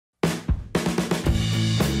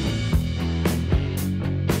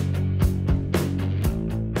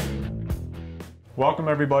welcome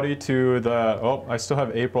everybody to the, I still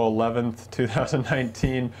have April 11th,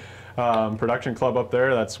 2019 production club up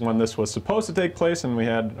there. That's when this was supposed to take place, and we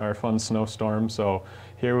had our fun snowstorm. So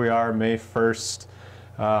here we are, May 1st,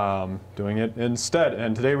 doing it instead.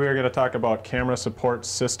 And today we are going to talk about camera support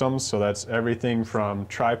systems. So that's everything from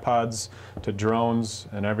tripods to drones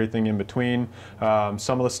and everything in between.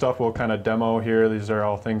 Some of the stuff we'll kind of demo here. These are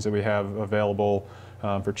all things that we have available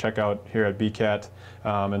for checkout here at BCAT.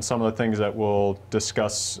 And some of the things that we'll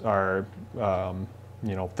discuss are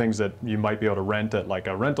things that you might be able to rent at like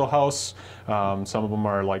a rental house. Some of them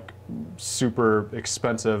are like super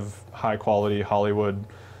expensive, high quality Hollywood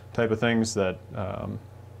type of things that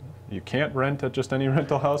you can't rent at just any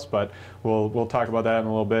rental house, but we'll talk about that in a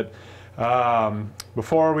little bit.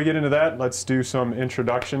 Before we get into that, let's do some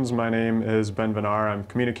introductions. My name is Ben Vinar. I'm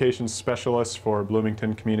communications specialist for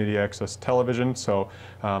Bloomington Community Access Television, so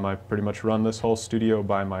I pretty much run this whole studio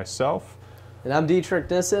by myself. And I'm Dietrich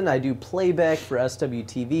Nissen. I do playback for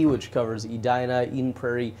SWTV, which covers Edina, Eden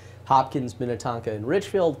Prairie, Hopkins, Minnetonka, and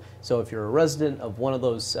Richfield. So if you're a resident of one of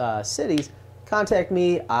those cities, contact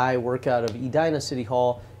me. I work out of Edina City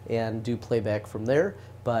Hall and do playback from there.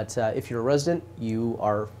 But if you're a resident, you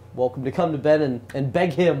are welcome to come to Ben and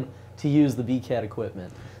beg him to use the BCAT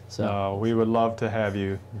equipment. So we would love to have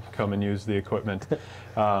you come and use the equipment.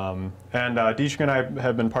 Dietrich and I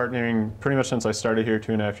have been partnering pretty much since I started here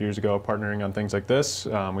 2.5 years ago, partnering on things like this.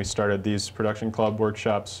 We started these production club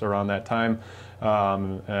workshops around that time,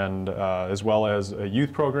 as well as a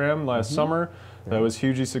youth program last summer. That was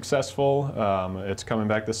hugely successful. It's coming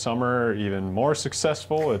back this summer, even more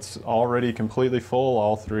successful. It's already completely full,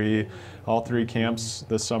 all three camps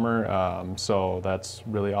this summer. So that's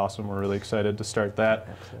really awesome. We're really excited to start that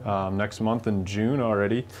next month in June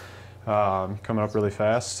already. Coming up really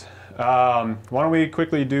fast. Why don't we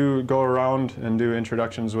quickly go around and do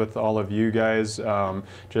introductions with all of you guys.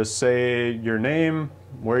 Just say your name,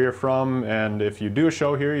 where you're from, and if you do a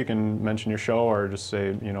show here, you can mention your show or just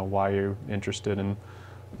say why you're interested in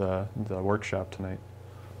the workshop tonight.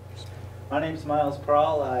 My name's Miles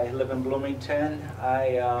Prowl. I live in Bloomington.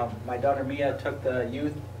 My daughter Mia took the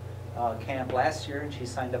youth camp last year, and she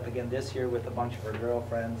signed up again this year with a bunch of her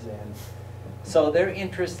girlfriends, and so they're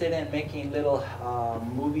interested in making little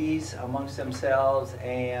movies amongst themselves,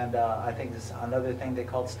 and I think this is another thing they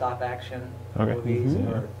call stop action movies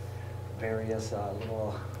or various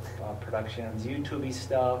little productions, YouTube-y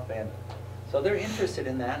stuff, and so they're interested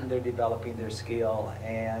in that, and they're developing their skill.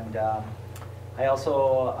 And I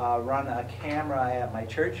also run a camera at my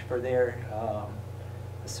church for their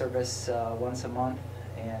service once a month,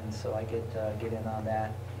 and so I get in on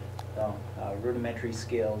that. So, rudimentary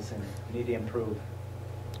skills and need to improve.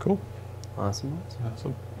 Cool. Awesome.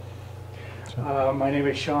 My name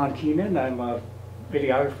is Sean Keenan. I'm a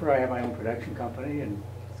videographer. I have my own production company, and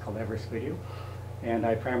it's called Everest Video. And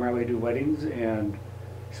I primarily do weddings and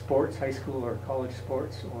sports, high school or college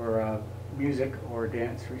sports, or music or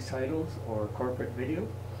dance recitals or corporate video.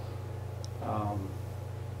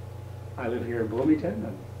 I live here in Bloomington,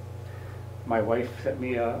 and my wife sent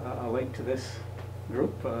me a link to this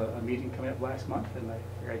group, a meeting coming up last month, and I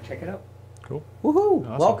figured I'd check it out. Cool. Woohoo!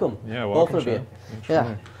 Awesome. Welcome. Yeah, welcome. Both of you.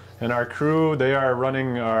 Yeah. And our crew, they are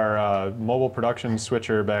running our mobile production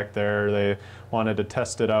switcher back there. They wanted to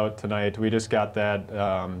test it out tonight. We just got that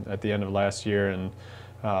at the end of last year, and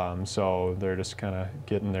so they're just kind of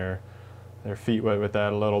getting their feet wet with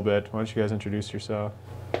that a little bit. Why don't you guys introduce yourself?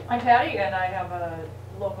 I'm Patty, and I have a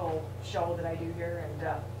local show that I do here, and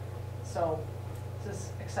so it's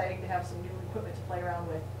just exciting to have some new equipment to play around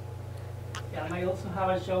with. Yeah, and I also have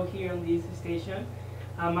a show here on this station.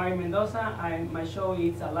 I'm Mario Mendoza. My show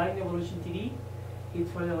is Latin Evolution TV.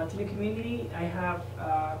 It's for the Latino community. I have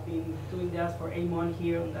been doing that for 8 months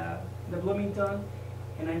here on the Bloomington,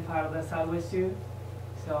 and I'm part of the Southwest too.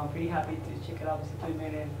 So I'm pretty happy to check it out, this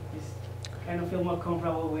equipment, and just kind of feel more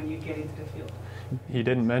comfortable when you get into the field. He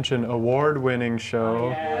didn't mention award-winning show.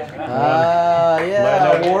 Yeah,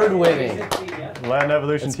 award-winning. Latin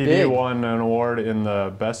Evolution That's TV big. won an award in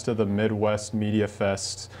the Best of the Midwest Media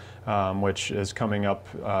Fest, which is coming up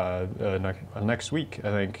next week, I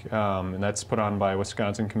think, and that's put on by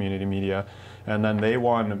Wisconsin Community Media. And then they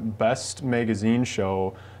won Best Magazine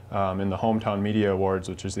Show in the Hometown Media Awards,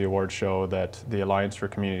 which is the award show that the Alliance for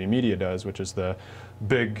Community Media does, which is the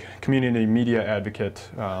big community media advocate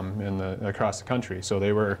across the country. So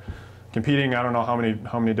they were competing. I don't know how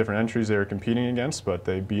many different entries they were competing against, but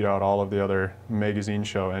they beat out all of the other magazine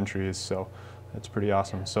show entries. So that's pretty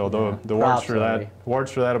awesome. So the awards for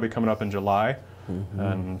that will be coming up in July,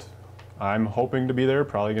 and I'm hoping to be there.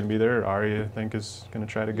 Probably going to be there. Ari, I think, is going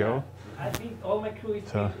to try to go. I think all my crew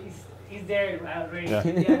is It's there already. Yeah.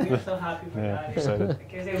 Yeah, we're so happy for Yeah, that. excited.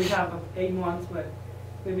 Like I said, we have 8 months, but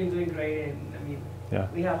we've been doing great, and I mean, Yeah.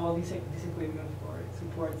 we have all this equipment for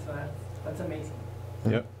support, so that's amazing.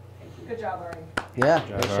 Yep. Thank you. Good job, Ari. Yeah.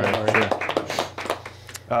 Yeah, nice all job, right, Ari.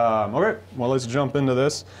 sure. Okay, well, let's jump into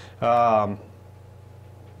this.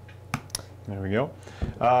 There we go.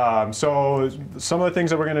 So some of the things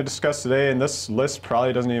that we're going to discuss today, and this list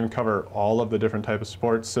probably doesn't even cover all of the different types of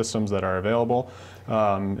support systems that are available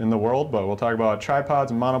in the world, but we'll talk about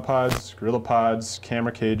tripods and monopods, gorilla pods,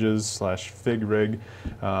 camera cages / fig rig,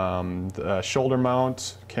 shoulder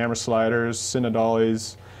mount, camera sliders,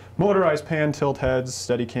 cinedollies, motorized pan tilt heads,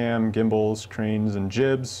 Steadicam, gimbals, cranes, and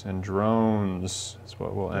jibs, and drones is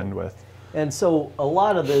what we'll end with. And so a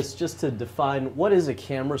lot of this, just to define what is a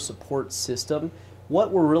camera support system,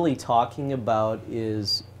 what we're really talking about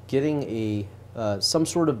is getting a some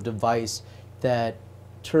sort of device that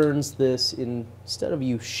turns this, instead of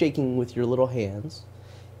you shaking with your little hands,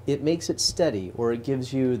 it makes it steady, or it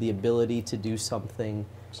gives you the ability to do something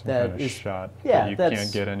Some that kind of is shot yeah, that you that's,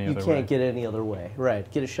 can't get any you other can't way. get any other way. Right,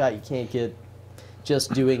 get a shot you can't get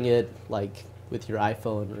just doing it like with your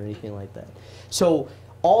iPhone or anything like that. So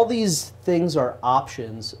all these things are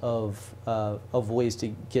options of ways to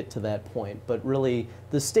get to that point, but really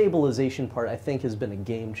the stabilization part, I think, has been a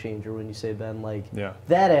game changer. When you say, Ben, like Yeah.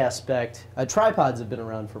 that aspect, tripods have been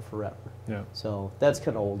around for forever, Yeah. so that's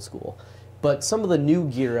kind of old school. But some of the new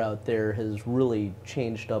gear out there has really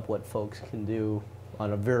changed up what folks can do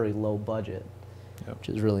on a very low budget, Yep. which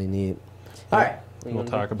is really neat. All right, We'll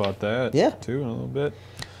talk about that Yeah. too in a little bit.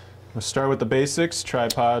 We'll start with the basics,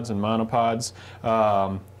 tripods and monopods.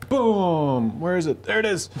 Boom! Where is it? There it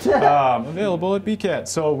is. Available at BCAT.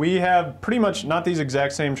 So we have pretty much not these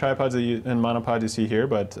exact same tripods and monopods you see here,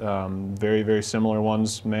 but very, very similar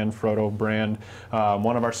ones, Manfrotto brand.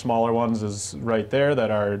 One of our smaller ones is right there that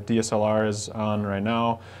our DSLR is on right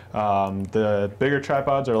now. The bigger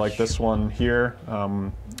tripods are like this one here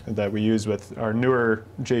that we use with our newer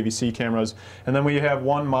JVC cameras. And then we have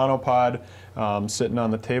one monopod sitting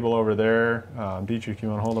on the table over there. Dietrich, you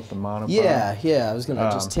want to hold up the monopod? Yeah, I was going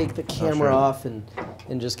to just take the camera off and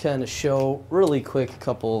just kind of show really quick a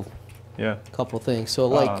couple things. So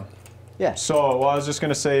like, yeah. So well, I was just going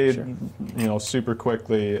to say, Sure. you know, super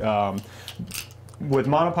quickly, with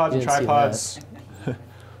monopods and Didn't see tripods,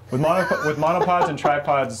 with monopods and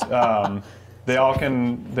tripods, they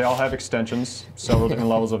all have extensions, several different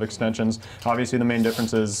levels of extensions. Obviously, the main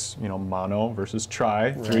difference is, you know, mono versus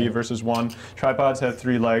tri, 3 versus 1. Tripods have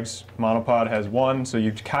 3 legs. Monopod has 1, so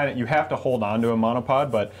you have to hold on to a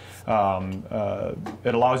monopod, but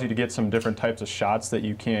it allows you to get some different types of shots that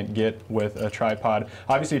you can't get with a tripod.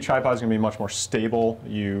 Obviously, a tripod is going to be much more stable.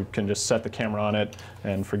 You can just set the camera on it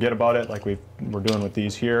and forget about it, like we're doing with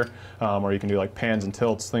these here, or you can do like pans and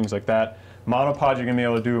tilts, things like that. Monopod, you're going to be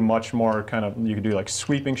able to do much more kind of, you can do like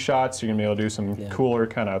sweeping shots. You're going to be able to do some cooler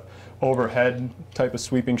kind of overhead type of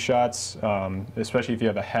sweeping shots, especially if you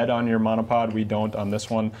have a head on your monopod. We don't on this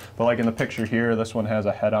one. But like in the picture here, this one has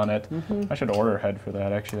a head on it. I should order a head for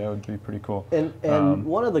that, actually. That would be pretty cool. And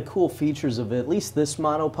one of the cool features of at least this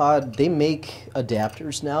monopod, they make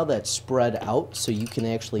adapters now that spread out so you can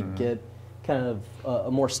actually get kind of a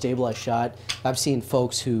more stabilized shot. I've seen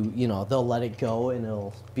folks who, you know, they'll let it go and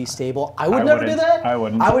it'll be stable. I would never do that. I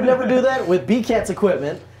wouldn't. I would never do that with BCAT's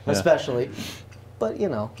equipment, especially. But you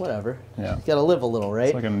know, whatever. Yeah. You gotta live a little, right?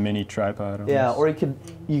 It's like a mini tripod. Almost. Yeah, or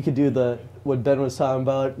you could do what Ben was talking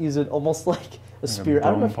about. Use it almost like a spear. I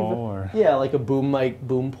don't know if pole yeah, like a boom mic,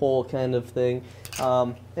 boom pole kind of thing.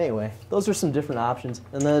 Anyway, those are some different options.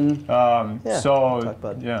 And then so talk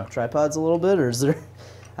about tripods a little bit, or is there?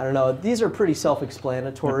 I don't know. These are pretty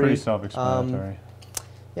self-explanatory. They're pretty self-explanatory.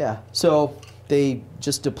 Yeah. So they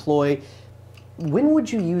just deploy. When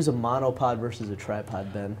would you use a monopod versus a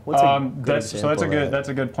tripod, Ben? What's that's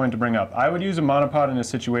a good point to bring up. I would use a monopod in a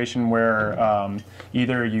situation where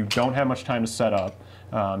either you don't have much time to set up.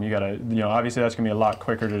 You gotta, you know, obviously that's gonna be a lot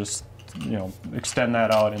quicker to just, you know, extend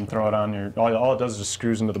that out and throw it on your. All it does is just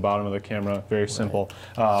screws into the bottom of the camera. Very simple,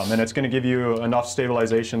 and it's going to give you enough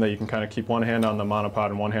stabilization that you can kind of keep one hand on the monopod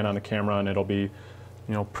and one hand on the camera, and it'll be, you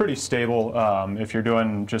know, pretty stable. If you're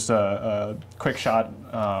doing just a quick shot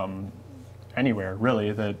anywhere,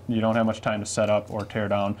 really, that you don't have much time to set up or tear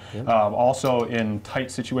down. Also, in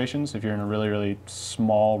tight situations, if you're in a really, really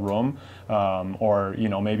small room, or, you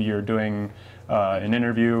know, maybe you're doing an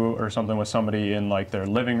interview or something with somebody in like their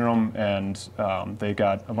living room, and they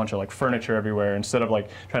got a bunch of like furniture everywhere. Instead of like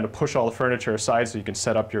trying to push all the furniture aside so you can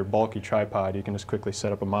set up your bulky tripod, you can just quickly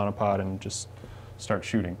set up a monopod and just start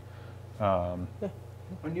shooting.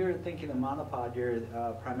 When you're thinking of monopod, you're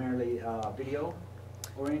primarily video?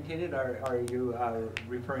 orientated, or are you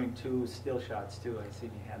referring to still shots too? I see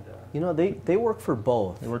you had the. You know, they work for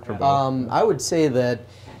both. They work for both. I would say that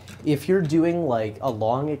if you're doing like a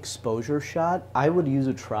long exposure shot, I would use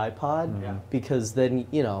a tripod because then,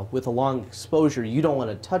 you know, with a long exposure, you don't want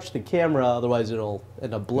to touch the camera, otherwise it'll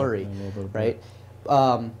end up blurry, right?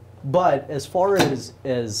 But as far as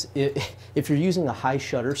if you're using a high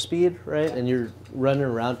shutter speed, right, and you're running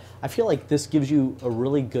around, I feel like this gives you a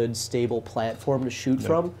really good stable platform to shoot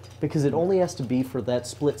from because it only has to be for that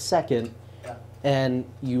split second, and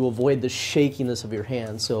you avoid the shakiness of your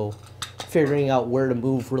hand. So figuring out where to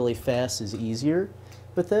move really fast is easier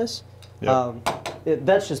with this.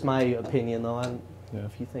 That's just my opinion, though.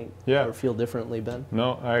 If you think or feel differently, Ben.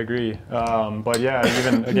 No, I agree. But yeah,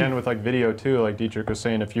 even again with like video too, like Dietrich was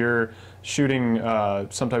saying, if you're shooting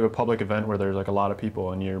some type of public event where there's like a lot of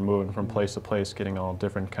people and you're moving from place to place, getting all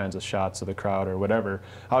different kinds of shots of the crowd or whatever,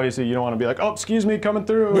 obviously you don't want to be like, oh, excuse me, coming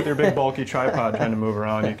through with your big bulky tripod trying to move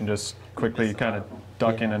around. You can just quickly kind of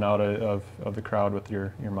duck in and out of the crowd with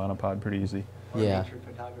your monopod pretty easy. Or nature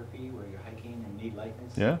photography where you're hiking and need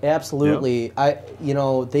lightness. Yeah, absolutely. You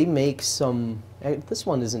know, they make some. This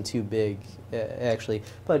one isn't too big, actually,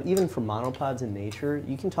 but even for monopods in nature,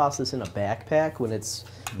 you can toss this in a backpack when it's,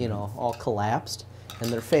 you know, all collapsed, and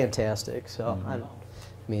they're fantastic. So I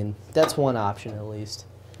mean, that's one option at least.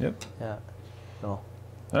 Yep. Yeah. Oh. All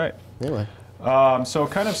right. Anyway. So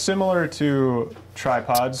kind of similar to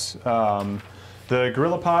tripods, the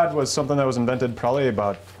GorillaPod was something that was invented probably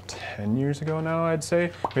about 10 years ago now, I'd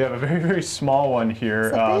say. We have a very, very small one here.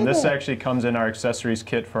 This actually comes in our accessories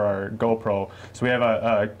kit for our GoPro. So we have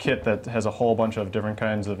a kit that has a whole bunch of different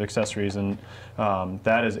kinds of accessories, and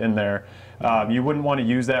that is in there. You wouldn't want to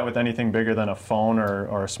use that with anything bigger than a phone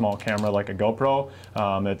or a small camera like a GoPro.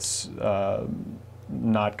 It's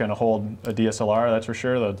not going to hold a DSLR, that's for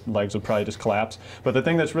sure. The legs would probably just collapse. But the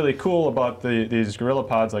thing that's really cool about these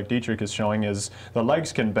GorillaPods like Dietrich is showing is the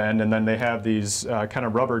legs can bend, and then they have these kind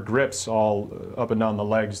of rubber grips all up and down the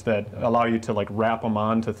legs that allow you to like wrap them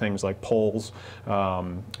onto things like poles.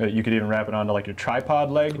 You could even wrap it onto like your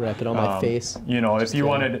tripod leg. Wrap it on my face. You know, if you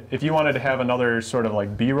wanted to have another sort of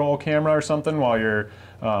like B-roll camera or something while you're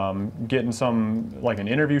getting some like an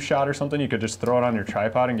interview shot or something, you could just throw it on your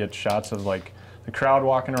tripod and get shots of like the crowd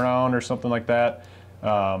walking around or something like that.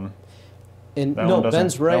 And no,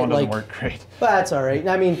 Ben's right. That one doesn't like, work great. But that's all right.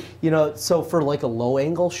 I mean, you know, so for like a low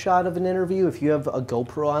angle shot of an interview, if you have a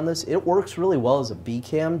GoPro on this, it works really well as a B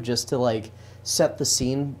cam just to like set the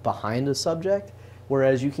scene behind a subject.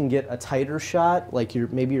 Whereas you can get a tighter shot, like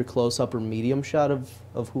maybe your close up or medium shot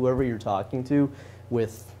of whoever you're talking to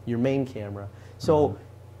with your main camera. So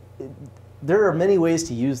there are many ways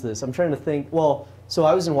to use this. I'm trying to think, well, so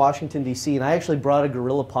I was in Washington, D.C., and I actually brought a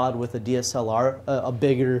GorillaPod with a DSLR, a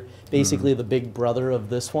bigger, basically the big brother of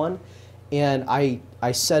this one. And I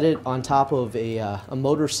set it on top of a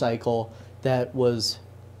motorcycle that was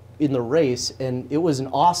in the race, and it was an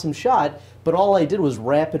awesome shot, but all I did was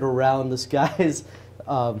wrap it around this guy's,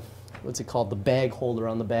 what's it called, the bag holder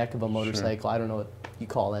on the back of a motorcycle. Sure. I don't know what you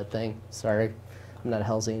call that thing. Sorry. I'm not a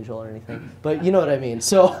Hell's Angel or anything, but you know what I mean.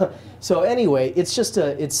 So anyway, it's just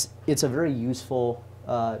it's a very useful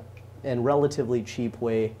and relatively cheap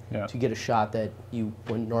way to get a shot that you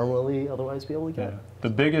wouldn't normally otherwise be able to get. Yeah. The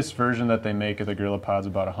biggest version that they make of the GorillaPod is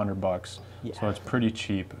about $100, so it's pretty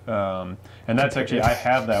cheap. And that's actually, I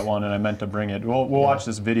have that one, and I meant to bring it. We'll watch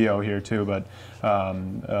this video here too, but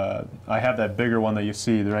I have that bigger one that you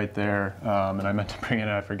see right there, and I meant to bring it,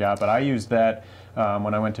 and I forgot. But I used that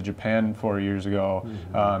when I went to Japan 4 years ago,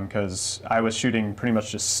 because I was shooting pretty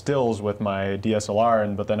much just stills with my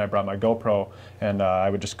DSLR, but then I brought my GoPro, and I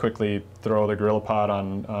would just quickly throw the GorillaPod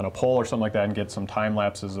on a pole or something like that and get some time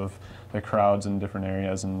lapses of the crowds in different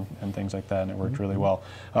areas and things like that, and it worked really well.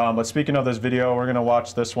 But speaking of this video, we're going to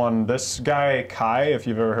watch this one. This guy, Kai, if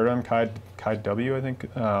you've ever heard of him, Kai W, I think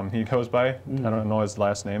he goes by. I don't know his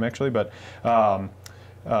last name actually, but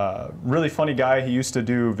really funny guy. He used to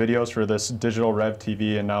do videos for this digital Rev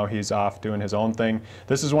TV, and now he's off doing his own thing.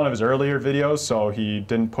 This is one of his earlier videos, so he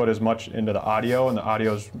didn't put as much into the audio, and the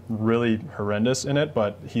audio is really horrendous in it,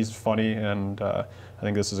 but he's funny, and I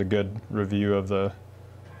think this is a good review of the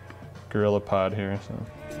GorillaPod here. So.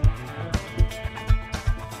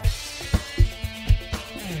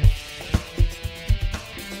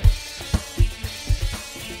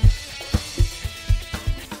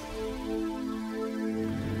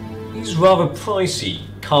 These rather pricey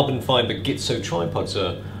carbon fibre Gitzo tripods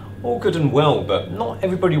are all good and well, but not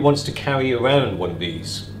everybody wants to carry around one of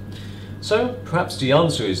these. So perhaps the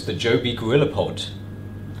answer is the Joby GorillaPod.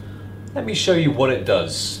 Let me show you what it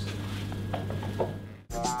does.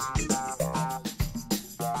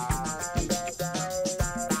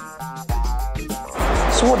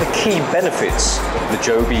 key benefits of the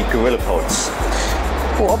Joby GorillaPods?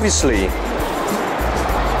 Well, obviously,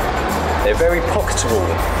 they're very pocketable.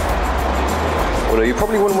 Although you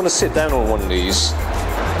probably wouldn't want to sit down on one of these.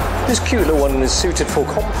 This cute little one is suited for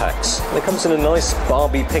compacts. And it comes in a nice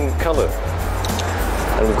Barbie pink colour.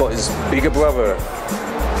 And we've got his bigger brother.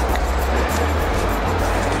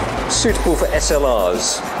 Suitable for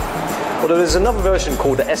SLRs. Although there's another version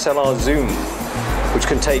called the SLR Zoom, which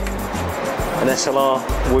can take an SLR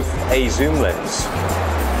with a zoom lens.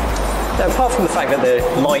 Now, apart from the fact that they're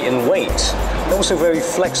light in weight, they're also very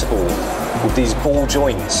flexible with these ball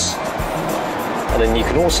joints. And then you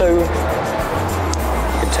can also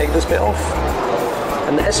take this bit off.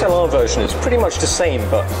 And the SLR version is pretty much the same,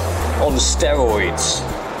 but on steroids.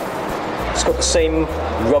 It's got the same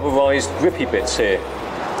rubberized grippy bits here.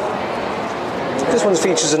 This one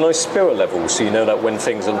features a nice spirit level, so you know that when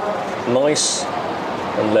things are nice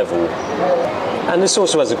and level. And this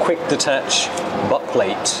also has a quick detach butt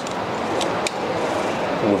plate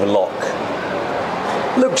with a lock.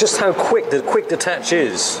 Look just how quick the quick detach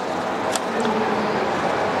is.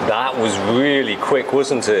 That was really quick,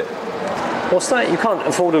 wasn't it? What's that? You can't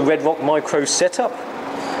afford a Red Rock Micro setup?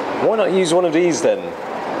 Why not use one of these then?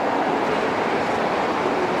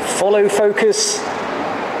 Follow focus,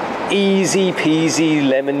 easy peasy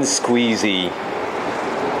lemon squeezy.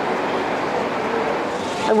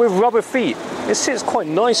 And with rubber feet, it sits quite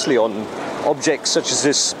nicely on objects such as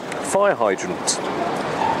this fire hydrant.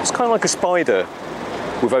 It's kind of like a spider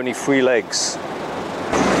with only 3 legs.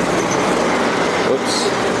 Oops.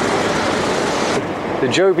 The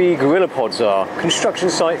Joby GorillaPods are construction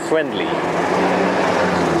site friendly.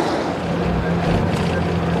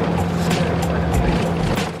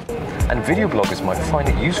 And video bloggers might find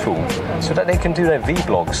it useful so that they can do their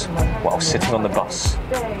vlogs while sitting on the bus.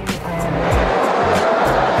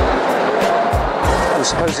 And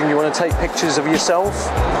supposing you want to take pictures of yourself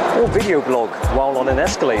or video blog while on an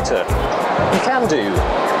escalator, you can do.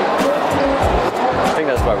 I think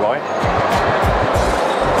that's about right.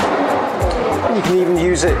 You can even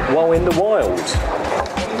use it while in the wild.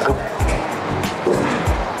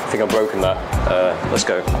 I think I've broken that. Let's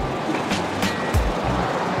go.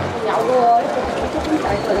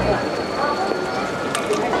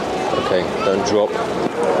 Okay, don't drop.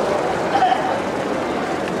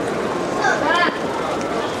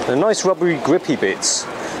 The nice rubbery grippy bits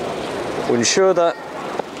will ensure that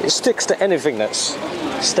it sticks to anything that's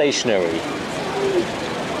stationary.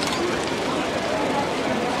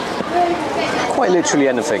 Quite literally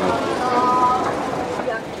anything.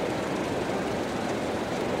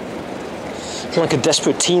 Like a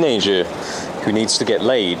desperate teenager who needs to get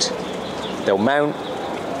laid, they'll mount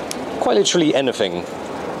quite literally anything.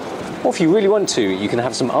 Or if you really want to, you can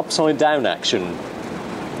have some upside down action,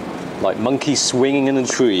 like monkeys swinging in a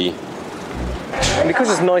tree. And because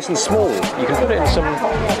it's nice and small, you can put it in some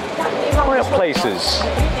high up places.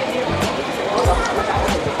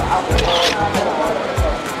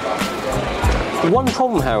 One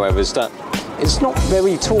problem, however, is that it's not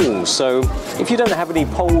very tall, so if you don't have any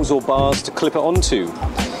poles or bars to clip it onto,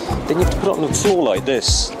 then you have to put it on the floor like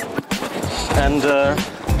this. And,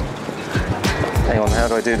 hang on, how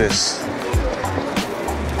do I do this?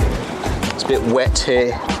 It's a bit wet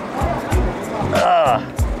here.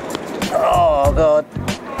 Oh, God.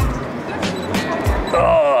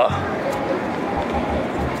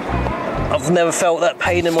 I've never felt that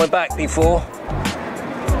pain in my back before.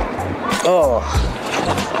 Oh.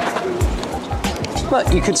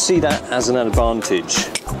 But you could see that as an advantage.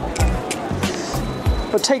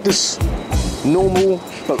 But take this normal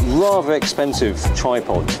but rather expensive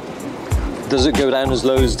tripod. Does it go down as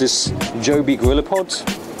low as this Joby GorillaPod?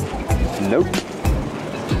 Nope.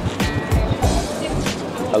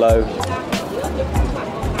 Hello.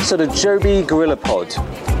 So the Joby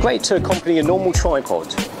GorillaPod, great to accompany a normal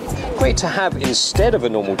tripod. Great to have instead of a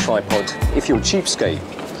normal tripod if you're a cheapskate.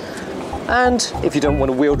 And if you don't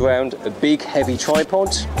want to wield around a big heavy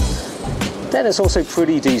tripod, then it's also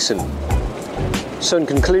pretty decent. So in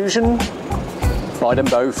conclusion, buy them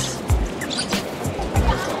both.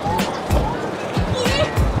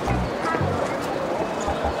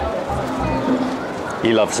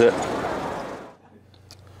 He loves it.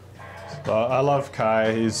 I love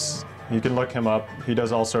Kai. You can look him up. He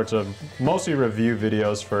does all sorts of, mostly review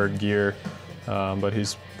videos for gear, but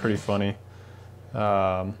he's pretty funny.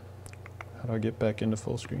 How do I get back into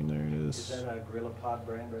full screen? There it is. Is that a GorillaPod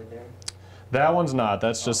brand right there? That one's not.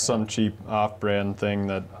 That's just some cheap off-brand thing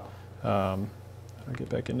that. How do I get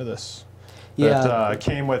back into this? Yeah. That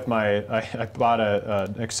came with my. I bought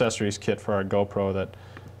an accessories kit for our GoPro that.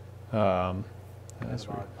 That's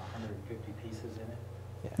about 150 pieces in it.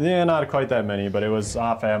 Yeah, not quite that many, but it was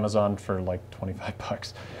off Amazon for like 25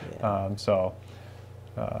 bucks. Yeah. So.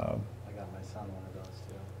 I got my son one of those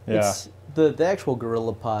too. Yeah. It's, the actual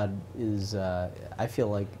Gorilla Pod is, I feel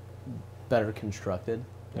like, better constructed.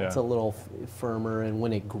 Yeah. It's a little firmer, and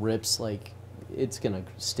when it grips, like, it's going to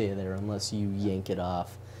stay there unless you yank it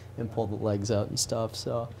off and pull the legs out and stuff.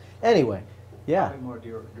 So, anyway, yeah. Probably more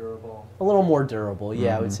durable. A little more durable,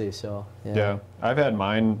 yeah, I would say so. Yeah, I've had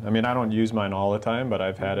mine. I mean, I don't use mine all the time, but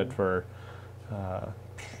I've had it for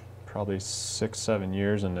probably 6-7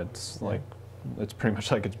 years, and it's like, it's pretty much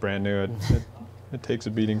like it's brand new. It takes a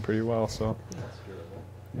beating pretty well, so. That's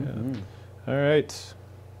durable. Yeah. All right.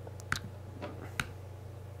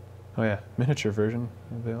 Oh yeah, miniature version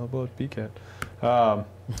available at BCAT.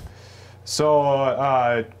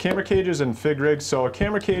 So camera cages and fig rigs. So a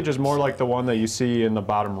camera cage is more like the one that you see in the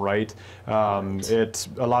bottom right. It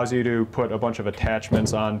allows you to put a bunch of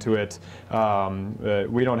attachments onto it.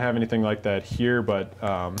 We don't have anything like that here, but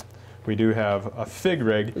we do have a fig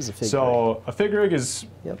rig. A fig rig is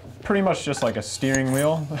pretty much just like a steering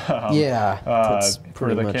wheel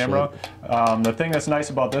for the camera. The thing that's nice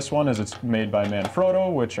about this one is it's made by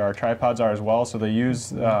Manfrotto, which our tripods are as well. So they use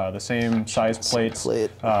the same size plates. So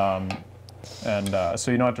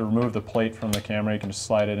you don't have to remove the plate from the camera. You can just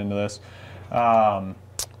slide it into this.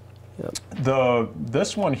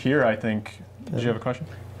 This one here, I think. Did you have a question?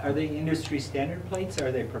 Are they industry standard plates, or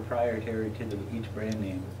are they proprietary to each brand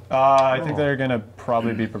name? I think they're going to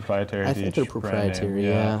probably be proprietary to each think they're proprietary,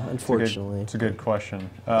 yeah, unfortunately. It's a good question.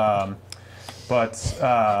 But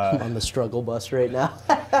on the struggle bus right now.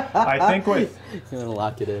 I think with I'm gonna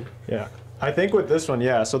lock it in. Yeah, I think with this one,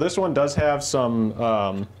 yeah. So this one does have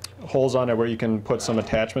some holes on it where you can put some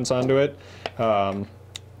attachments onto it. Yeah,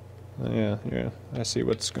 I see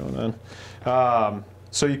what's going on.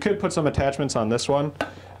 So you could put some attachments on this one.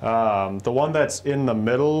 The one that's in the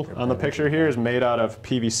middle on the picture here is made out of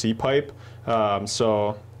PVC pipe.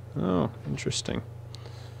 Oh, interesting.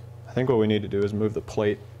 I think what we need to do is move the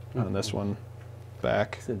plate on this one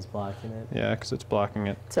back. Because it's blocking it. Yeah, because it's blocking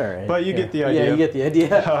it. It's all right. But you get the idea. Yeah, you get the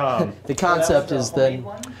idea. The concept is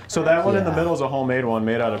that. So that one in the middle is a homemade one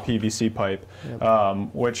made out of PVC pipe,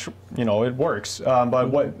 which, you know, it works.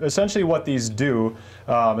 But essentially what these do,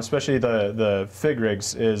 especially the fig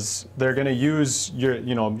rigs, is they're going to use your,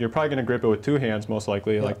 you're probably going to grip it with two hands most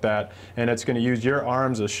likely, like that, and it's going to use your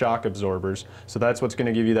arms as shock absorbers. So that's what's going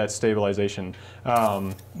to give you that stabilization.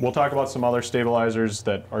 We'll talk about some other stabilizers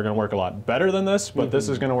that are going to work a lot better than this, but this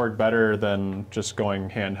is going to work better than just going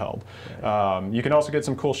handheld. You can also get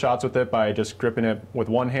some cool shots with it by just gripping it with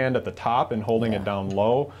one hand at the top and holding it down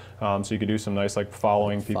low. So you could do some nice, like,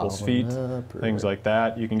 following people's feet, things like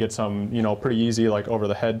that. You can get some, pretty easy, like, over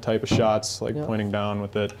the head type of shots, like pointing down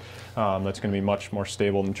with it. That's going to be much more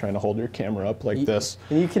stable than trying to hold your camera up like this.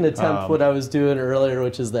 And you can attempt what I was doing earlier,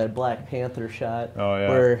 which is that Black Panther shot,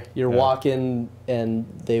 where you're walking and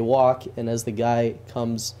they walk, and as the guy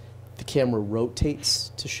comes, the camera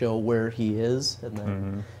rotates to show where he is. And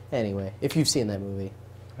then, anyway, if you've seen that movie.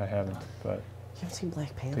 I haven't, but. You haven't seen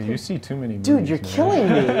Black Panther? Dude, you see too many movies. Dude, you're killing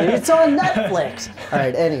me. It's on Netflix. All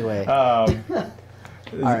right, anyway. All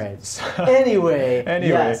right. Anyway.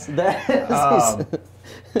 Yes, that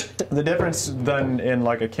the difference then in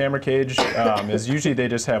like a camera cage is usually they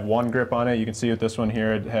just have one grip on it. You can see with this one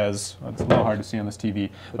here, it has, it's a little hard to see on this TV,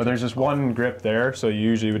 but there's just one grip there, so you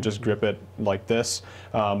usually would just grip it like this.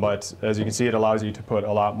 But as you can see, it allows you to put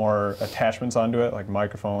a lot more attachments onto it, like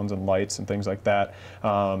microphones and lights and things like that.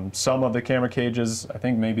 Some of the camera cages, I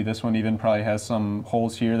think maybe this one even probably has some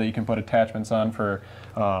holes here that you can put attachments on for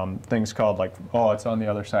things called, like, oh, it's on the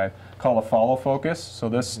other side, called a follow focus. So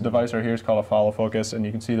this device right here is called a follow focus, and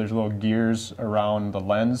you can see there's little gears around the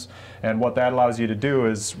lens. And what that allows you to do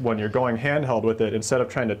is when you're going handheld with it, instead of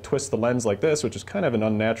trying to twist the lens like this, which is kind of an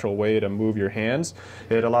unnatural way to move your hands,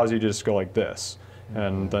 it allows you to just go like this.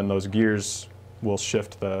 And then those gears will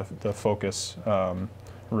shift the focus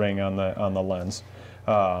ring on the lens.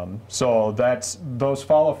 So that's those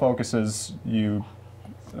follow focuses, you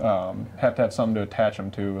have to have something to attach them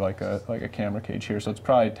to, like a camera cage here. So it's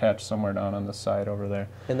probably attached somewhere down on the side over there.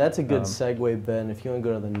 And that's a good segue, Ben, if you want to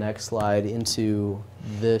go to the next slide, into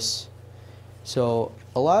this. So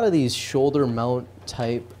a lot of these shoulder mount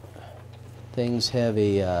type things have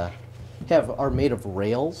are made of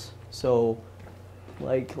rails. So,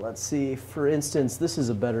 like, let's see, for instance, this is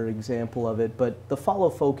a better example of it, but the follow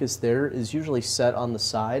focus there is usually set on the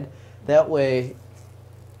side. That way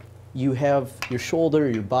you have your shoulder,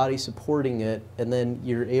 your body supporting it, and then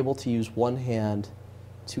you're able to use one hand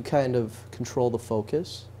to kind of control the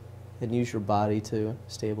focus and use your body to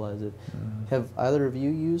stabilize it. Have either of you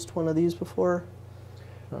used one of these before?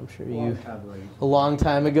 I'm sure Long you. time ago. A long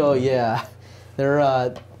time ago, yeah. They're,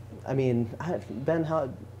 I mean, Ben, how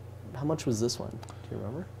much was this one? Do you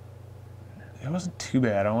remember? It wasn't too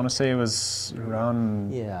bad. I want to say it was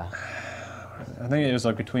around. Yeah. I think it was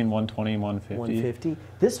like between 120 and 150. 150.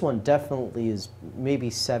 This one definitely is maybe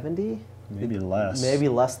 70. Maybe less. Maybe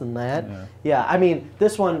less than that. Yeah. Yeah. I mean,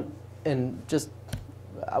 this one, and just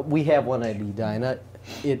we have one at Edina.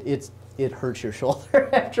 It hurts your shoulder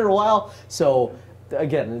after a while. So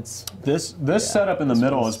again, it's This yeah, setup in the this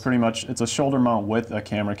middle one's- is pretty much, it's a shoulder mount with a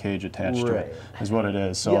camera cage attached to it, Right. is what it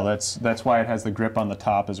is. So Yeah. that's why it has the grip on the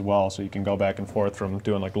top as well, so you can go back and forth from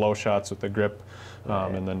doing like low shots with the grip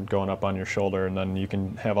Right. and then going up on your shoulder, and then you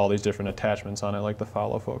can have all these different attachments on it, like the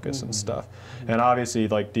follow focus and stuff. And obviously,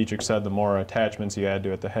 like Dietrich said, the more attachments you add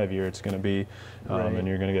to it, the heavier it's going to be, Right. and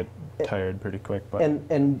you're going to get tired pretty quick. But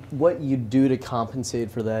And what you do to compensate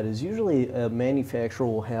for that is usually a manufacturer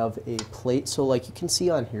will have a plate. So like you can see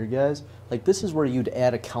on here, guys, like this is where you'd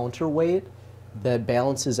add a counterweight that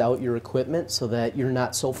balances out your equipment so that you're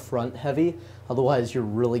not so front heavy. Otherwise, you're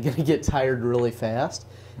really going to get tired really fast.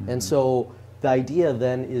 And so the idea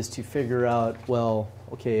then is to figure out, well,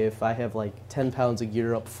 okay, if I have like 10 pounds of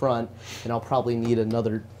gear up front, and I'll probably need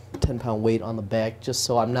another 10-pound weight on the back just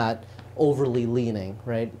so I'm not overly leaning,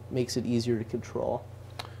 right? Makes it easier to control.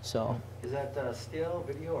 So Is that still,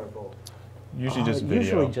 video, or both? usually just video.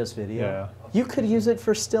 Usually just video. Yeah, You could use it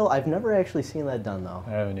for still. I've never actually seen that done though. I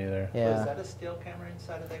haven't either. So Yeah. is that a still camera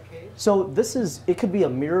inside of that cage? So this is, it could be a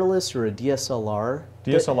mirrorless or a DSLR.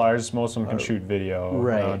 DSLRs, most of them can shoot video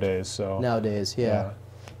Right. nowadays. So Nowadays, yeah. Yeah.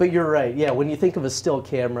 But you're right. Yeah, when you think of a still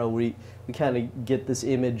camera, we kind of get this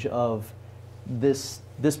image of this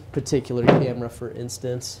particular camera, for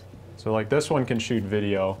instance. So like this one can shoot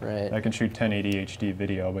video. Right. I can shoot 1080 HD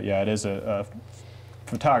video, but yeah, it is a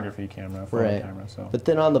photography camera, photo Right. camera. So But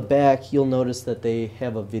then on the back, you'll notice that they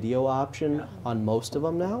have a video option on most of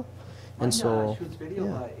them now. Mine And so, shoots video,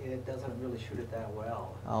 yeah. but it doesn't really shoot it that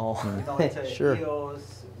well. oh, You know, it's a sure.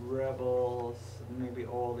 EOS, Rebels, maybe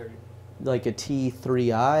older. Like a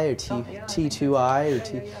T3i or Something, yeah, I T2i think or that's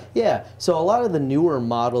T. right. Yeah. So a lot of the newer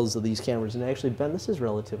models of these cameras, and actually, Ben, this is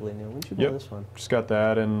relatively new. When did you buy Yep. this one? just got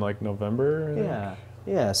that in like November. I think. Yeah.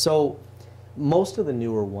 Yeah. So most of the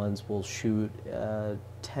newer ones will shoot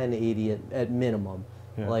 1080 at minimum.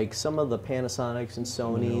 Yeah. Like some of the Panasonics and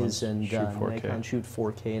The new ones Sonys and shoot 4K. Nikon shoot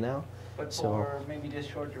 4K now. But So- for maybe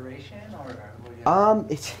just short duration, or what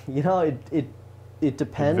do you It you know it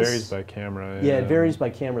depends. It varies by camera. Yeah, it varies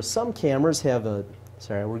by camera. Some cameras have a,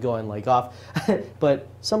 sorry, we're going like off, but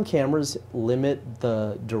some cameras limit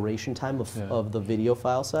the duration time Yeah. of the video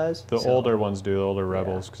file size. The So- older ones do, the older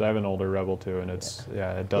Rebels, because I have an older Rebel too, and it's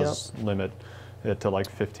it does limit it to like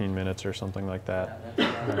 15 minutes or something like that.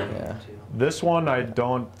 Yeah. This one, I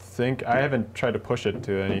don't think, I haven't tried to push it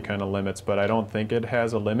to any kind of limits, but I don't think it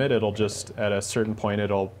has a limit. It'll just, at a certain point,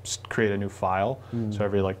 it'll create a new file. So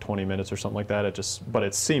every like 20 minutes or something like that, but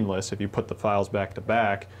it's seamless. If you put the files back to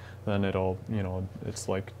back, then it'll, it's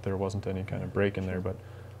like there wasn't any kind of break in there. But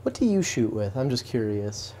What do you shoot with? I'm just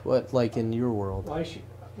curious. What, like in your world? Well, I shoot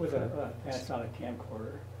with a Panasonic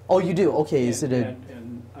camcorder. Oh, you do? Okay, is it a,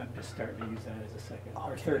 And I'm just starting to use that as a second,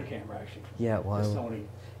 or third camera actually. yeah, The wow. Sony.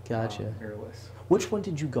 Gotcha. Mirrorless. Which one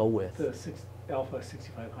did you go with? The Alpha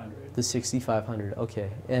 6500. The 6500, okay.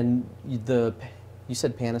 And you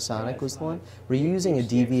said Panasonic was the one? Were you using a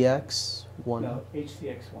HCX. DVX one? No,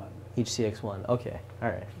 HCX1. HCX1, okay. All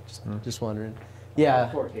right, just wondering. Yeah.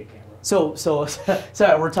 4K camera. So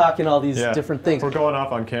sorry, we're talking all these yeah, different things. we're going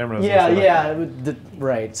off on cameras. Yeah, and stuff. yeah,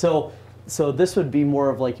 right. So this would be more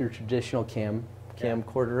of like your traditional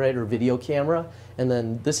camcorder, right, or video camera, and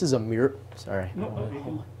then this is a mirror. Sorry, No, you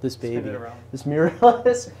can this spin baby, it around. this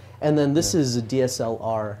mirrorless, and then this is a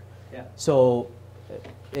DSLR. Yeah. So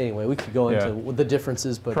anyway, we could go Yeah. into the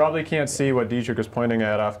differences, but Probably can't see what Dietrich was pointing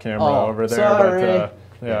at off camera Oh, over there, sorry. but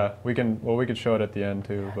yeah, we could show it at the end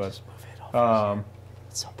too. But just move it over.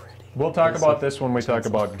 It's so pretty. we'll talk It's about so- this when we talk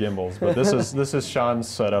about gimbals. But this is Sean's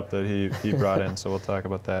setup that he brought in, so we'll talk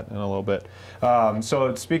about that in a little bit.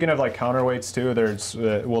 So speaking of like counterweights too, there's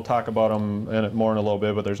we'll talk about them more in a little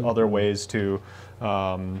bit. But there's other ways to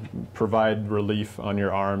provide relief on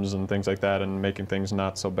your arms and things like that, and making things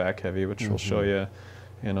not so back heavy, which we'll show you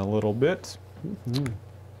in a little bit.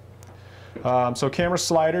 So camera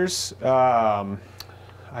sliders.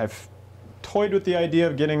 I've toyed with the idea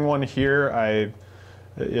of getting one here.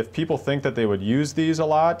 If people think that they would use these a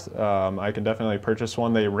lot, I can definitely purchase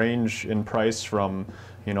one. They range in price from,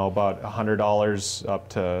 about $100 up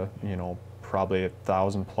to, probably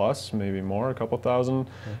 $1,000 plus, maybe more, a couple thousand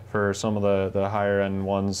for some of the higher end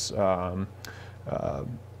ones.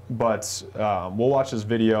 but we'll watch this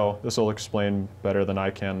video. This will explain better than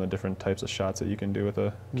I can the different types of shots that you can do with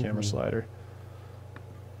a camera slider.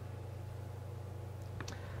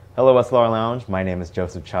 Hello SLR Lounge, my name is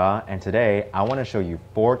Joseph Cha, and today I want to show you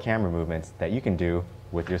 4 camera movements that you can do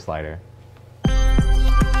with your slider.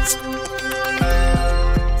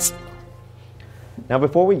 Now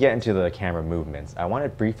before we get into the camera movements, I want to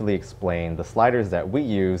briefly explain the sliders that we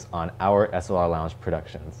use on our SLR Lounge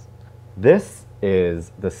productions. This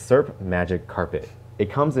is the SERP Magic Carpet.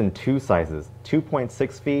 It comes in 2 sizes,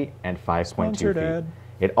 2.6 feet and 5.2 feet.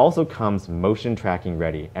 It also comes motion tracking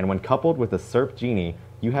ready, and when coupled with the SERP Genie,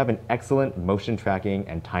 you have an excellent motion tracking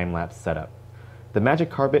and time-lapse setup. The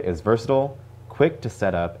Magic Carpet is versatile, quick to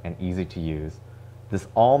set up, and easy to use. This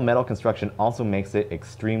all-metal construction also makes it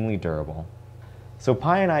extremely durable. So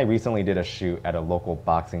Pi and I recently did a shoot at a local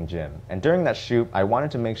boxing gym, and during that shoot, I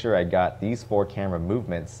wanted to make sure I got these 4 camera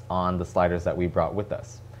movements on the sliders that we brought with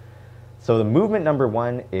us. So the movement number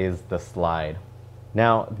 1 is the slide.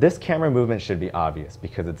 Now, this camera movement should be obvious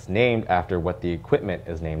because it's named after what the equipment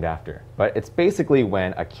is named after. But it's basically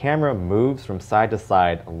when a camera moves from side to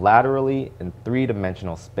side laterally in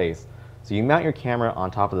 3-dimensional space. So you mount your camera on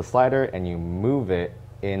top of the slider and you move it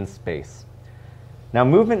in space. Now,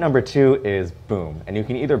 movement number 2 is boom, and you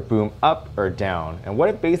can either boom up or down. And what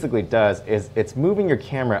it basically does is it's moving your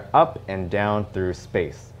camera up and down through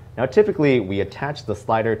space. Now, typically we attach the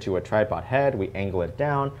slider to a tripod head, we angle it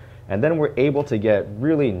down, and then we're able to get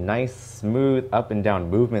really nice, smooth up and down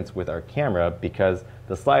movements with our camera because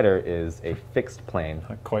the slider is a fixed plane.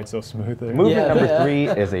 Not quite so smooth there. Movement number 3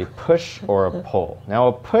 is a push or a pull. Now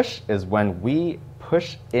a push is when we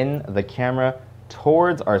push in the camera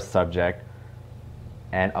towards our subject,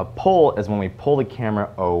 and a pull is when we pull the camera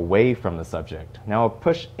away from the subject. Now a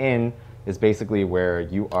push in is basically where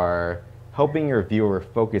you are helping your viewer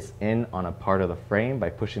focus in on a part of the frame by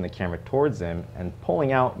pushing the camera towards them, and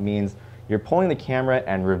pulling out means you're pulling the camera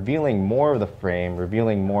and revealing more of the frame,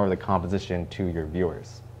 revealing more of the composition to your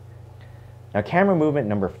viewers. Now camera movement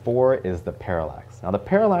number 4 is the parallax. Now the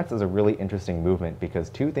parallax is a really interesting movement because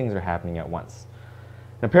 2 things are happening at once.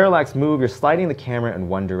 In a parallax move, you're sliding the camera in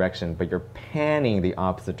one direction, but you're panning the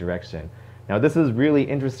opposite direction. Now this is really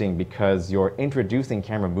interesting because you're introducing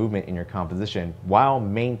camera movement in your composition while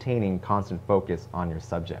maintaining constant focus on your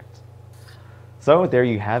subject. So there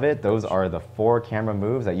you have it. Those are the 4 camera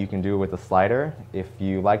moves that you can do with the slider. If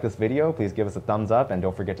you like this video, please give us a thumbs up and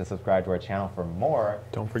don't forget to subscribe to our channel for more.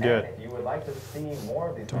 Don't forget. And if you would like to see more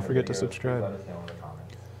of these Don't forget to subscribe. please let us know in the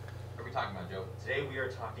comments. What are we talking about, Joe? Today we are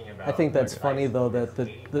talking about... I think that's funny though that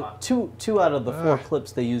the two out of the 4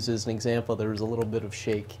 clips they use as an example, there was a little bit of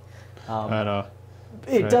shake. I know.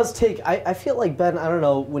 It does take, I feel like, Ben, I don't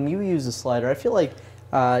know, when you use a slider, I feel like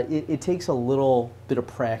it takes a little bit of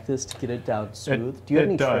practice to get it down smooth. Do you have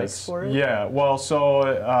any tricks for it? Yeah, well, so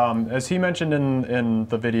as he mentioned in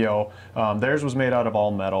the video, theirs was made out of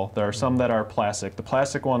all metal. There are some that are plastic. The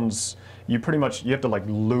plastic ones, you have to like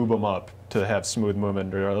lube them up to have smooth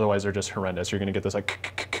movement, or otherwise they're just horrendous. You're going to get this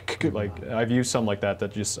like I've used some like that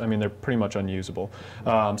just, I mean, they're pretty much unusable.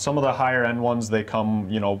 Some of the higher end ones, they come,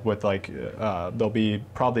 you know, with like, they'll be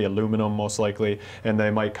probably aluminum most likely, and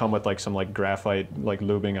they might come with like some like graphite like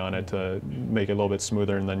lubing on it to make it a little bit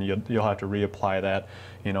smoother, and then you'll have to reapply that,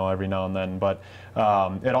 you know, every now and then. But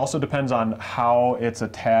it also depends on how it's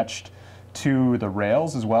attached to the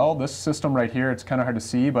rails as well. This system right here, it's kind of hard to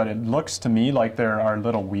see, but it looks to me like there are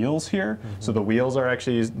little wheels here. So the wheels are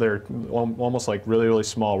actually, they're almost like really, really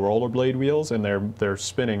small rollerblade wheels, and they're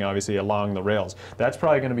spinning obviously along the rails. That's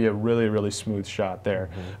probably going to be a really, really smooth shot there.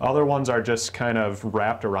 Other ones are just kind of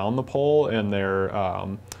wrapped around the pole, and they're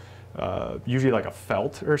usually like a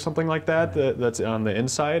felt or something like that, that's on the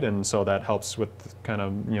inside, and so that helps with kind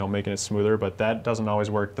of, you know, making it smoother, but that doesn't always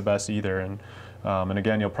work the best either. And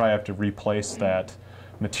again, you'll probably have to replace that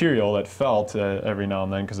material, that felt, every now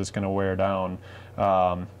and then because it's going to wear down.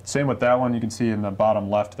 Same with that one. You can see in the bottom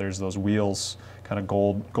left there's those wheels, kind of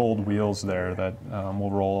gold wheels there that will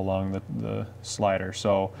roll along the slider.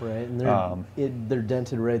 So right, and they're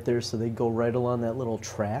dented right there, so they go right along that little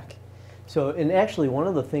track. So, and actually one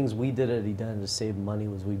of the things we did at Edina to save money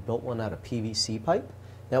was we built one out of PVC pipe.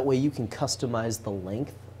 That way you can customize the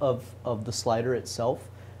length of the slider itself.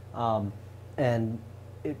 And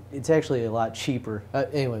it's actually a lot cheaper.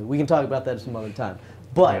 Anyway, we can talk about that some other time.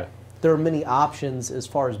 But there are many options as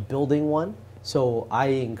far as building one. So I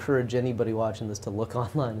encourage anybody watching this to look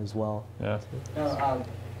online as well. Yeah.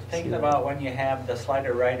 Thinking about when you have the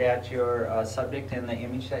slider right at your subject in the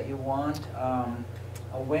image that you want,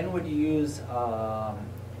 when would you use the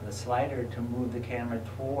slider to move the camera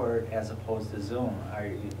toward as opposed to zoom? Are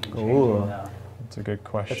you changing That's a good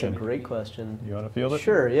question. That's a great question. You want to field it?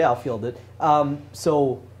 Sure, yeah, I'll field it.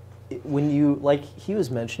 So when you, like he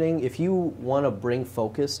was mentioning, if you want to bring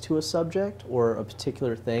focus to a subject or a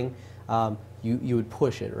particular thing, you would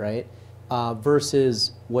push it, right?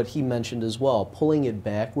 Versus what he mentioned as well, pulling it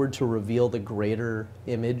backward to reveal the greater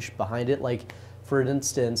image behind it. Like, for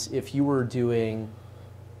instance, if you were doing,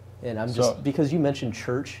 and I'm just, because you mentioned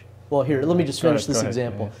church, well, here, let me just finish this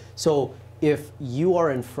example. Yeah. So if you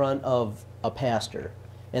are in front of a pastor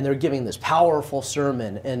and they're giving this powerful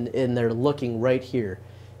sermon and they're looking right here,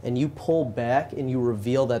 and you pull back and you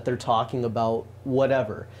reveal that they're talking about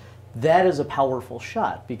whatever, that is a powerful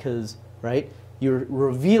shot because, right, you're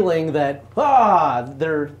revealing that,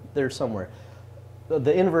 they're somewhere.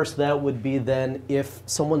 The inverse of that would be then if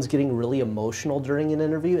someone's getting really emotional during an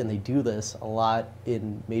interview, and they do this a lot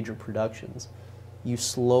in major productions, you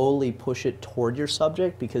slowly push it toward your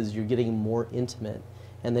subject because you're getting more intimate,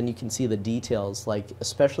 and then you can see the details, like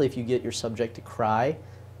especially if you get your subject to cry.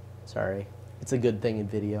 Sorry, it's a good thing in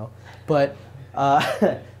video, but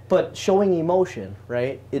but showing emotion,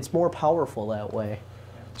 right? It's more powerful that way.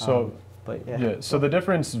 So. But yeah. Yeah. So the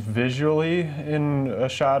difference visually in a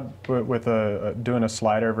shot with doing a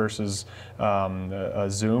slider versus a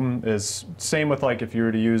zoom is same with like if you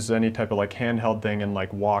were to use any type of like handheld thing and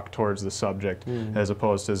like walk towards the subject as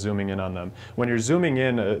opposed to zooming in on them. When you're zooming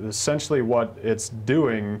in, essentially what it's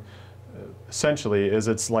doing, is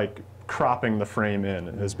it's like cropping the frame in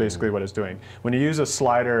is basically what it's doing. When you use a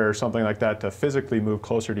slider or something like that to physically move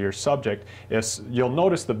closer to your subject, you'll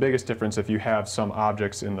notice the biggest difference if you have some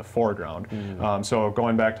objects in the foreground. So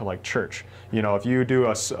going back to like church, you know, if you do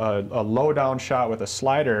a low down shot with a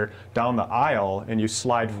slider down the aisle and you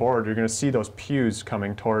slide forward, you're going to see those pews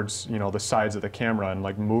coming towards, you know, the sides of the camera and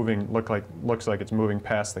like moving, looks like it's moving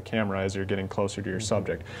past the camera as you're getting closer to your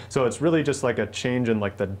subject. So it's really just like a change in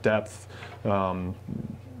like the depth,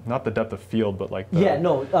 not the depth of field, but like the, it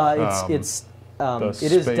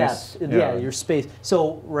is depth. Yeah, your space.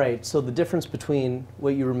 So right. So the difference between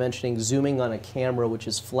what you were mentioning, zooming on a camera, which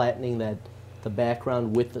is flattening the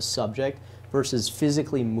background with the subject, versus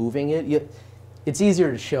physically moving it. It's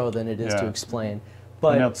easier to show than it is to explain.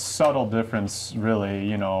 But and it's subtle difference, really,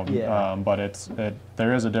 you know. But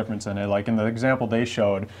there is a difference in it. Like in the example they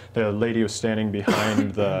showed, the lady was standing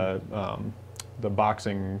behind the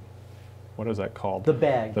boxing. What is that called? The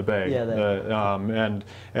bag. The bag. Yeah,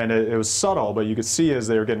 and it was subtle, but you could see as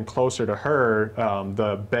they were getting closer to her,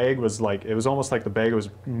 the bag was like, it was almost like the bag was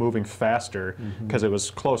moving faster because it was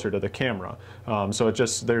closer to the camera. So it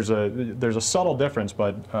just, there's a subtle difference,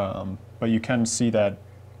 but you can see that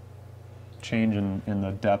change in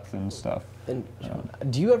the depth and stuff. And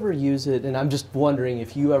do you ever use it, and I'm just wondering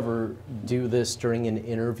if you ever do this during an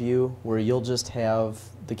interview where you'll just have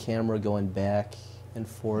the camera going back and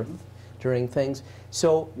forth during things.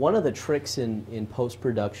 So one of the tricks in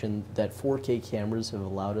post-production that 4K cameras have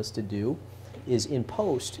allowed us to do is in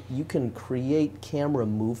post, you can create camera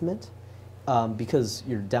movement because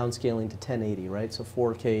you're downscaling to 1080, right? So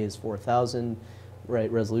 4K is 4000,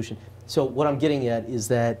 right, resolution. So what I'm getting at is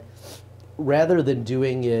that rather than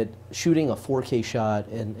shooting a 4K shot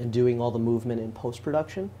and doing all the movement in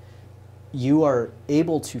post-production, you are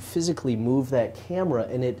able to physically move that camera,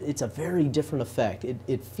 and it's a very different effect.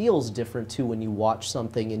 It feels different too when you watch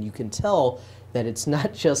something and you can tell that it's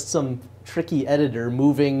not just some tricky editor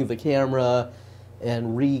moving the camera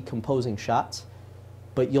and recomposing shots,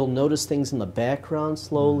 but you'll notice things in the background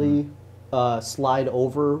slowly slide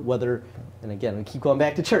over, and again, I keep going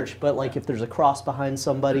back to church, but like if there's a cross behind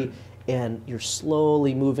somebody and you're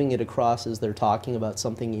slowly moving it across as they're talking about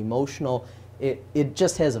something emotional, it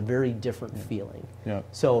just has a very different feeling. Yeah.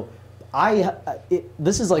 So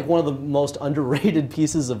this is like one of the most underrated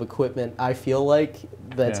pieces of equipment I feel like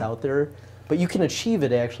that's out there. But you can achieve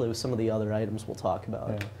it actually with some of the other items we'll talk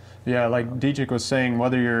about. Yeah, like Dietrich was saying,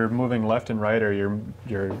 whether you're moving left and right or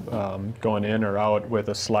you're going in or out with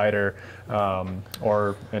a slider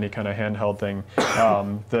or any kind of handheld thing,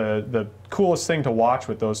 the coolest thing to watch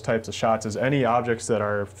with those types of shots is any objects that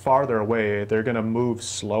are farther away, they're going to move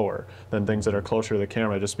slower than things that are closer to the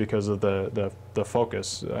camera just because of the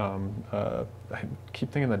focus. I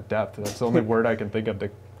keep thinking the depth. That's the only word I can think of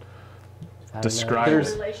to describe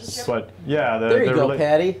it. But yeah, there you go,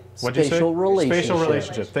 Patty. Spatial relationship. Spatial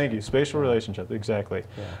relationship. Thank you. Spatial relationship. Exactly.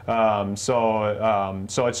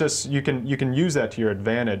 So it's just you can use that to your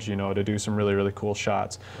advantage, you know, to do some really cool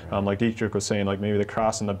shots. Like Dietrich was saying, like maybe the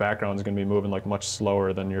cross in the background is going to be moving like much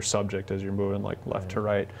slower than your subject as you're moving like left to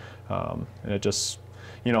right, and it just,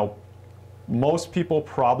 you know. Most people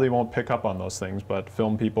probably won't pick up on those things, but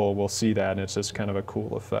film people will see that, and it's just kind of a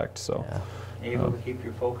cool effect. So. Able to keep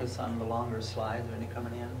your focus on the longer slides when you're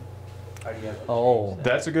coming in? Or do you have to Oh. change that?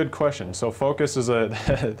 That's a good question. So focus is a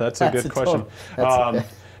that's a good question.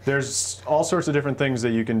 There's all sorts of different things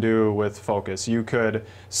that you can do with focus. You could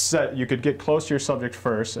get close to your subject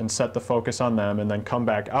first and set the focus on them, and then come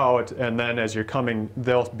back out, and then as you're coming,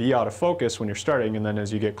 they'll be out of focus when you're starting, and then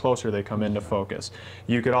as you get closer, they come into focus.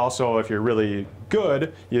 You could also, if you're really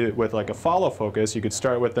good with like a follow focus, you could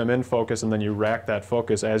start with them in focus, and then you rack that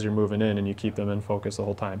focus as you're moving in, and you keep them in focus the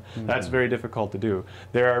whole time. That's very difficult to do.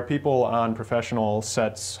 There are people on professional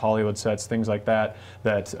sets, Hollywood sets, things like that,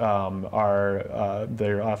 that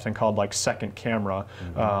they're often called like second camera,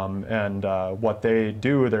 and what they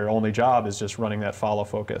do, their only job is just running that follow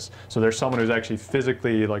focus. So there's someone who's actually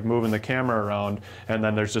physically like moving the camera around, and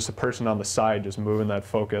then there's just a person on the side just moving that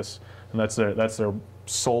focus, and that's their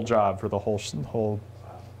sole job for the whole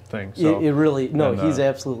thing. So, it really, no, he's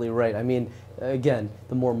absolutely right. I mean, again,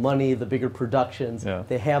 the more money, the bigger productions,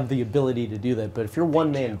 they have the ability to do that. But if you're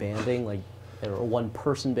one-man banding, like, or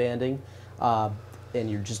one-person banding, and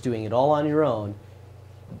you're just doing it all on your own,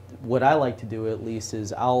 what I like to do at least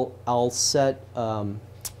is I'll set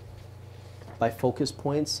by focus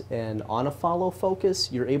points, and on a follow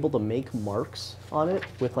focus, you're able to make marks on it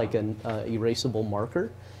with like an erasable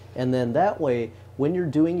marker, and then that way, when you're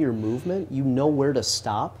doing your movement, you know where to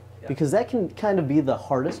stop, because that can kind of be the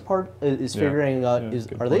hardest part, is figuring out,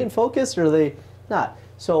 are they in focus or are they not?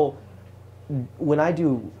 So when I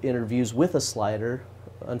do interviews with a slider,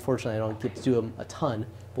 unfortunately I don't get to do them a ton,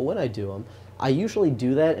 but when I do them, I usually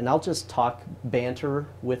do that, and I'll just talk banter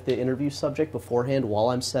with the interview subject beforehand while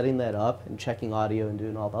I'm setting that up and checking audio and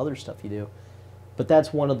doing all the other stuff you do. But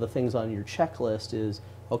that's one of the things on your checklist is,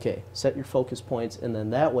 okay, set your focus points, and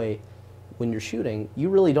then that way, when you're shooting, you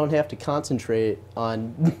really don't have to concentrate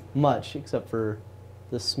on much except for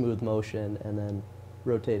the smooth motion and then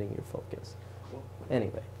rotating your focus.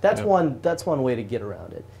 Anyway, that's one way to get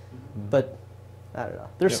around it. But I don't know.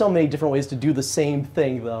 There's so many different ways to do the same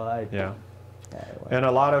thing, though. And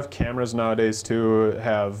a lot of cameras nowadays too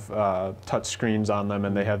have touch screens on them,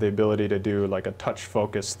 and they have the ability to do like a touch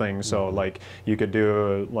focus thing. So like you could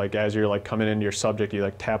do, like, as you're like coming into your subject, you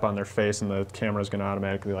like tap on their face, and the camera's going to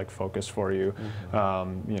automatically like focus for you.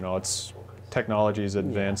 You know, it's technology is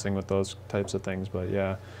advancing with those types of things, but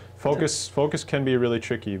focus can be really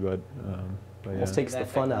tricky, but almost takes the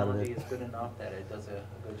fun out of it. Is good enough that it does a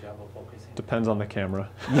good job of focusing. Depends on the camera.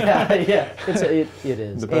 It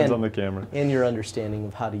is. Depends on the camera. And your understanding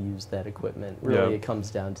of how to use that equipment. Really, it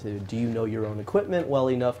comes down to, do you know your own equipment well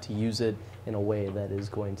enough to use it in a way that is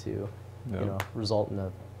going to, you know, result in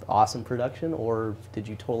an awesome production, or did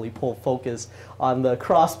you totally pull focus on the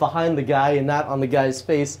cross behind the guy and not on the guy's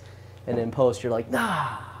face, and in post you're like,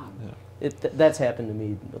 nah. That's happened to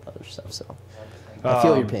me with other stuff, so I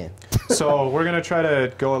feel your pain. So we're going to try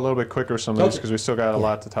to go a little bit quicker some of this, because we still got a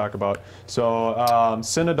lot to talk about. So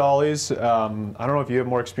Cine dollies, I don't know if you have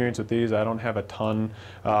more experience with these. I don't have a ton,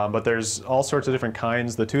 but there's all sorts of different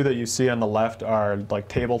kinds. The two that you see on the left are like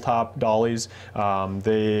tabletop dollies.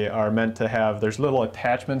 They are meant to have, there's little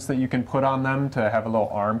attachments that you can put on them to have a little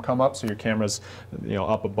arm come up, so your camera's, you know,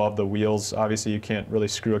 up above the wheels. Obviously you can't really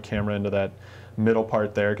screw a camera into that middle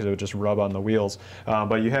part there because it would just rub on the wheels,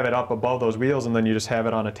 but you have it up above those wheels, and then you just have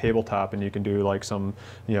it on a tabletop, and you can do like some,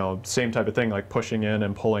 you know, same type of thing, like pushing in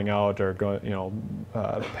and pulling out, or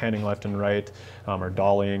panning left and right, or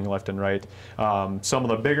dollying left and right. Some of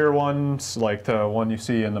the bigger ones, like the one you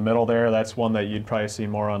see in the middle there, that's one that you'd probably see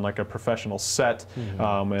more on like a professional set.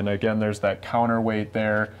 And again, there's that counterweight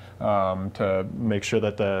there to make sure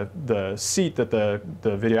that the seat that the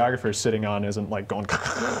videographer is sitting on isn't like going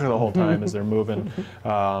the whole time as they're moving.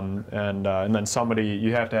 And then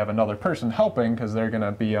you have to have another person helping, because they're going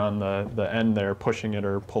to be on the end there pushing it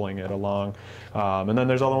or pulling it along. And then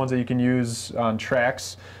there's other ones that you can use on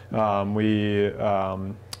tracks.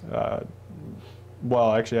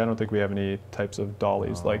 Well, actually, I don't think we have any types of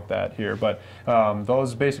dollies like that here, but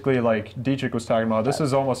those basically, like Dietrich was talking about, this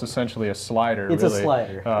is almost essentially a slider. It's really.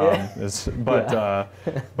 a slider.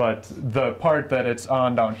 But the part that it's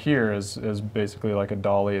on down here is basically like a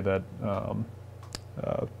dolly that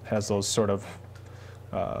has those sort of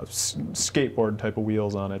skateboard type of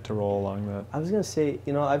wheels on it to roll along that. I was going to say,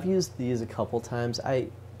 you know, I've used these a couple times.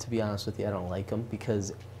 To be honest with you, I don't like them,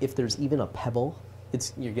 because if there's even a pebble,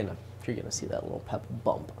 you're gonna see that little pebble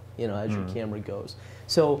bump, you know, as your camera goes.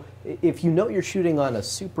 So if you know you're shooting on a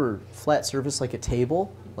super flat surface like a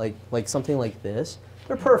table, like something like this,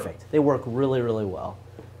 they're perfect. They work really, really well.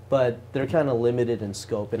 But they're kind of limited in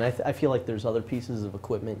scope, and I feel like there's other pieces of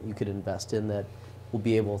equipment you could invest in that will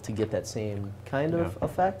be able to get that same kind of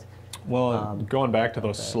effect. Well, going back to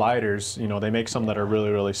those sliders, you know, they make some that are really,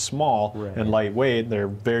 really small and lightweight. They're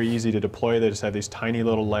very easy to deploy. They just have these tiny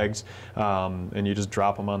little legs, and you just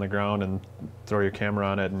drop them on the ground and throw your camera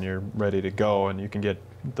on it, and you're ready to go. And you can get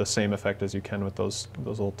the same effect as you can with those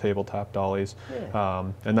little tabletop dollies.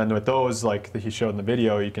 And then with those, like he showed in the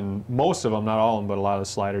video, you can, most of them, not all of them, but a lot of the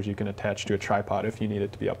sliders you can attach to a tripod if you need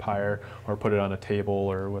it to be up higher, or put it on a table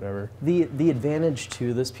or whatever. The advantage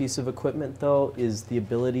to this piece of equipment, though, is the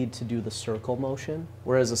ability to do the circle motion,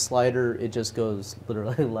 whereas a slider, it just goes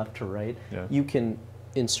literally left to right. You can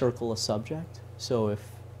encircle a subject, so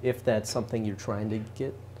if that's something you're trying to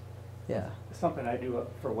get, It's something I do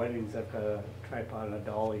for weddings. I've got a tripod and a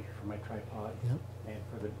dolly for my tripod, and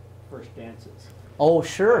for the first dances. Oh,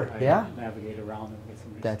 sure, I navigate around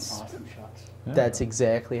and get some awesome shots. That's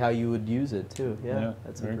exactly how you would use it too.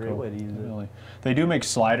 That's a great way to use it. They do make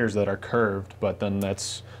sliders that are curved, but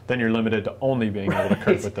then you're limited to only being able to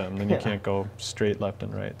curve with them. Then you can't go straight left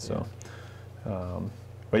and right. So,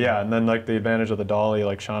 but yeah, and then like the advantage of the dolly,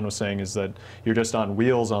 like Sean was saying, is that you're just on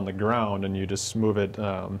wheels on the ground and you just move it.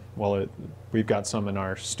 We've got some in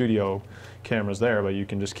our studio cameras there, but you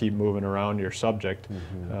can just keep moving around your subject.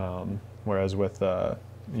 Whereas with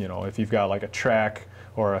you know, if you've got like a track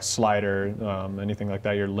or a slider, anything like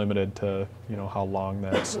that, you're limited to, you know, how long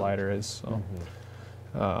that slider is. So,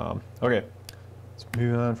 okay, let's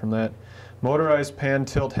move on from that. Motorized pan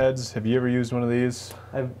tilt heads. Have you ever used one of these?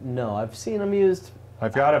 No, I've seen them used.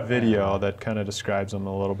 I've got a video that kind of describes them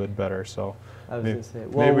a little bit better. So I was gonna say,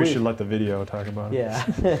 maybe we should let the video talk about it. Yeah.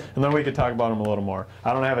 And then we could talk about them a little more.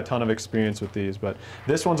 I don't have a ton of experience with these, but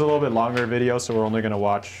this one's a little bit longer video, so we're only going to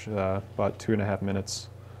watch about 2.5 minutes.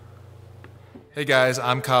 Hey guys,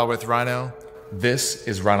 I'm Kyle with Rhino. This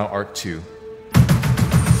is Rhino Arc 2.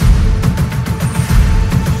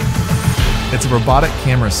 It's a robotic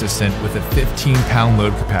camera assistant with a 15-pound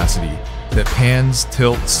load capacity that pans,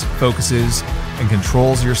 tilts, focuses, and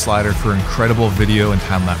controls your slider for incredible video and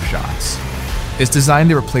time-lapse shots. It's designed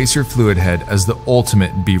to replace your fluid head as the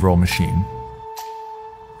ultimate B-roll machine.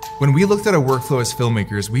 When we looked at our workflow as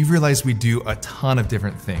filmmakers, we realized we do a ton of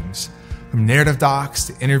different things. From narrative docs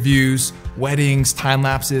to interviews, weddings,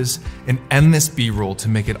 time-lapses, and endless B-roll to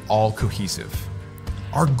make it all cohesive.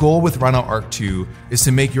 Our goal with Rhino Arc 2 is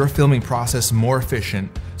to make your filming process more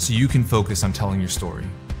efficient so you can focus on telling your story.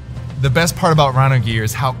 The best part about Rhino gear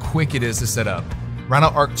is how quick it is to set up. Rhino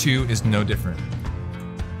Arc 2 is no different.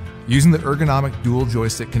 Using the ergonomic dual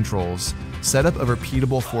joystick controls, set up a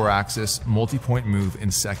repeatable 4-axis multi-point move in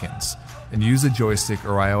seconds, and use the joystick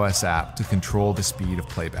or iOS app to control the speed of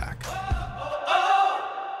playback.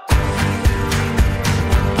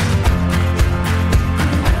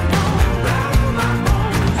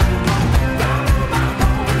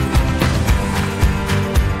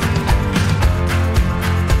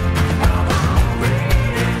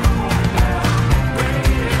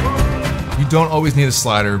 You don't always need a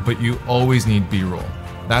slider, but you always need B-roll.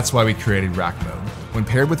 That's why we created rack mode. When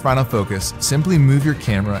paired with Rhino Focus, simply move your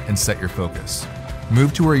camera and set your focus.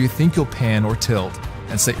 Move to where you think you'll pan or tilt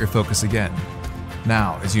and set your focus again.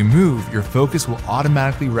 Now, as you move, your focus will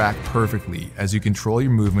automatically rack perfectly as you control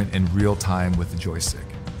your movement in real time with the joystick.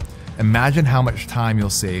 Imagine how much time you'll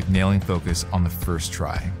save nailing focus on the first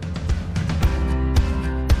try.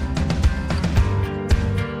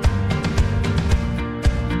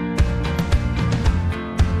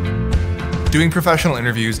 Doing professional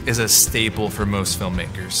interviews is a staple for most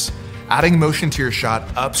filmmakers. Adding motion to your shot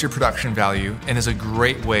ups your production value and is a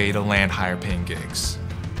great way to land higher paying gigs.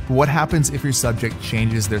 But what happens if your subject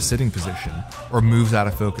changes their sitting position or moves out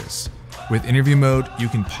of focus? With interview mode, you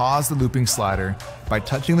can pause the looping slider by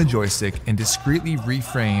touching the joystick and discreetly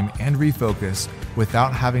reframe and refocus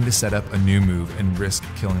without having to set up a new move and risk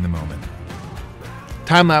killing the moment.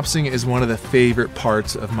 Time-lapsing is one of the favorite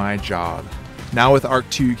parts of my job. Now with Arc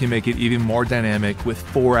 2, you can make it even more dynamic with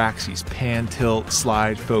 4 axes: pan, tilt,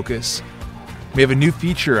 slide, focus. We have a new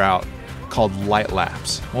feature out called Light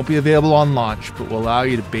Lapse. Won't be available on launch, but will allow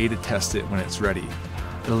you to beta test it when it's ready.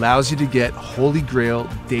 It allows you to get holy grail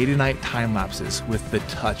day to night time lapses with the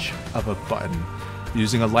touch of a button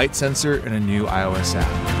using a light sensor and a new iOS app.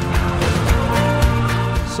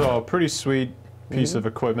 So pretty sweet piece of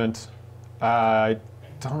equipment. I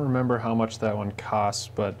don't remember how much that one costs,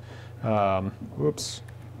 but whoops.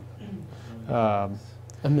 $1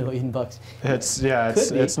 million.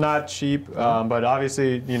 It's not cheap, but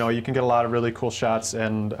obviously, you know, you can get a lot of really cool shots,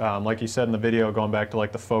 and like you said in the video, going back to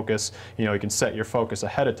like the focus, you know, you can set your focus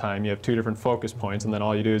ahead of time. You have 2 different focus points, and then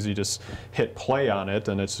all you do is you just hit play on it,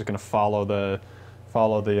 and it's just going to follow the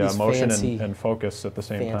motion and focus at the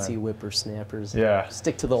same time. Fancy whippersnappers. Yeah.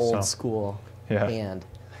 Stick to the old school hand.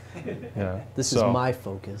 Yeah. This is my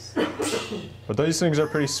focus. But these things are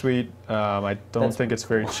pretty sweet. I don't think it's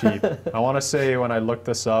very cheap. I want to say when I looked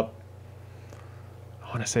this up, I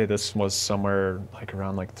want to say this was somewhere like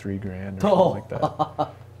around like $3,000 or something like that.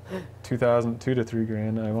 2,000, $2,000 to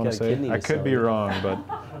 $3,000. I want to say. I could be wrong, but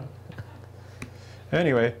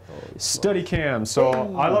anyway, Steadicam.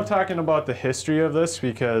 So I love talking about the history of this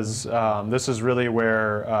because this is really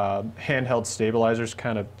where handheld stabilizers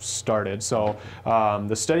kind of started. So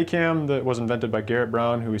the Steadicam that was invented by Garrett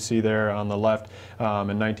Brown, who we see there on the left, in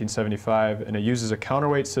 1975, and it uses a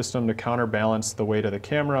counterweight system to counterbalance the weight of the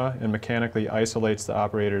camera and mechanically isolates the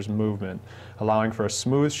operator's movement, allowing for a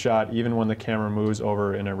smooth shot even when the camera moves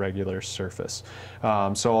over an irregular surface.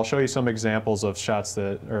 So I'll show you some examples of shots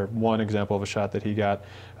that, or one example of a shot that he got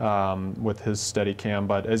with his Steadicam.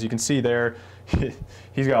 But as you can see there,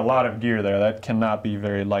 he's got a lot of gear there. That cannot be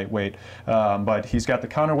very lightweight. But he's got the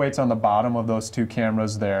counterweights on the bottom of those two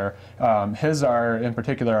cameras there. His are, in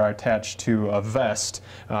particular, are attached to a vest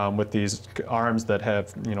with these arms that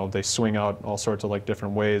have, you know, they swing out all sorts of like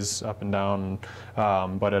different ways up and down.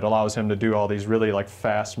 But it allows him to do all these really like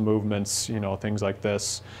fast movements, you know, things like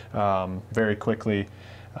this very quickly.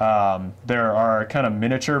 There are kind of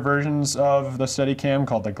miniature versions of the Steadicam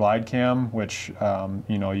called the Glide Cam, which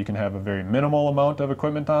you know, you can have a very minimal amount of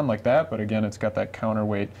equipment on like that, but again, it's got that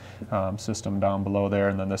counterweight system down below there,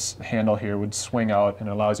 and then this handle here would swing out and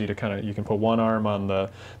allows you to kind of, you can put one arm on the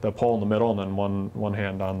pole in the middle and then one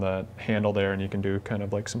hand on the handle there, and you can do kind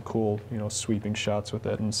of like some cool, you know, sweeping shots with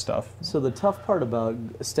it and stuff. So the tough part about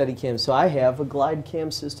Steadicam, so I have a Glide Cam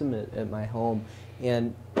system at my home,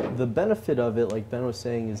 and the benefit of it, like Ben was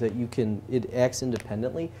saying, is that it acts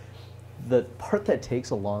independently. The part that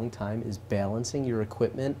takes a long time is balancing your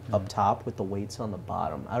equipment up top with the weights on the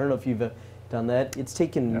bottom. I don't know if you've done that. It's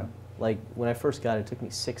taken, like, when I first got it, it took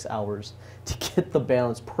me 6 hours to get the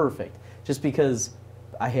balance perfect, just because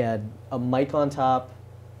I had a mic on top,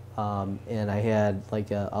 and I had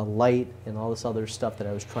like a light and all this other stuff that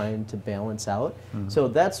I was trying to balance out. So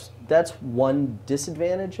that's one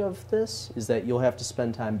disadvantage of this, is that you'll have to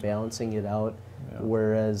spend time balancing it out.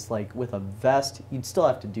 Whereas like with a vest, you'd still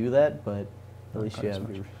have to do that, but at least you have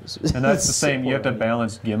your and that's the same. You have to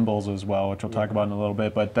balance gimbals as well, which we'll talk about in a little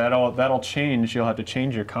bit. But that'll change. You'll have to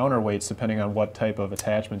change your counterweights depending on what type of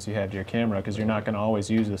attachments you have to your camera, because you're not going to always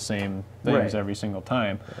use the same things every single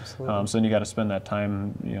time. So then you got to spend that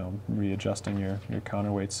time, you know, readjusting your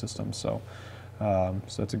counterweight system. So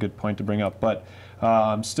that's a good point to bring up. But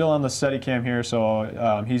still on the Steadicam here,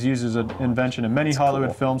 so he's used his invention in many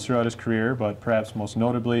Hollywood films throughout his career, but perhaps most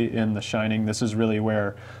notably in The Shining. This is really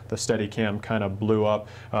where the Steadicam kind of blew up.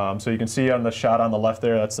 So you can see on the shot on the left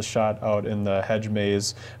there, that's the shot out in the hedge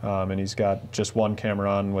maze, and he's got just one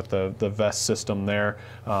camera on with the vest system there.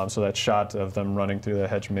 So that shot of them running through the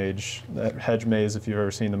hedge maze, if you've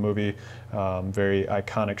ever seen the movie, very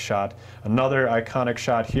iconic shot. Another iconic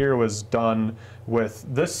shot here was done with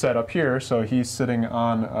this setup here. So he's sitting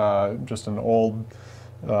on just an old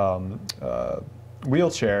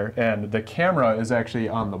wheelchair, and the camera is actually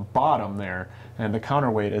on the bottom there, and the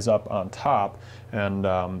counterweight is up on top, and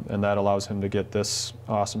that allows him to get this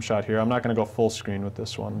awesome shot here. I'm not going to go full screen with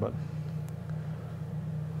this one, but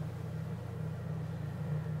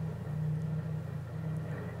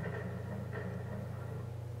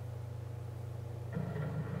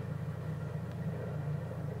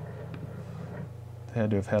they had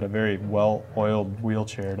to have had a very well-oiled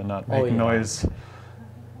wheelchair to not make noise.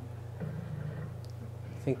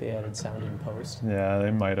 I think they added sound in post. Yeah,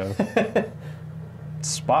 they might have.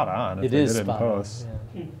 Spot on if it they is did it in post.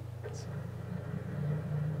 Yeah.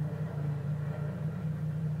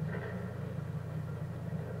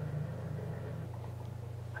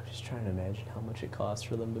 I'm just trying to imagine how much it cost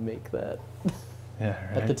for them to make that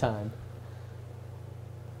at the time.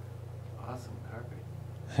 Awesome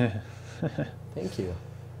carpet. Thank you.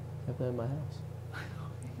 I have that in my house.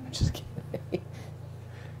 I'm just kidding.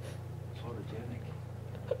 Photogenic.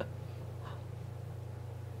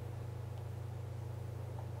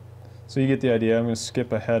 So you get the idea. I'm going to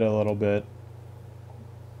skip ahead a little bit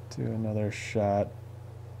to another shot.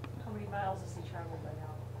 How many miles has he traveled by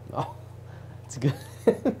now? Oh, it's good.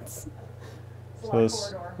 It's a long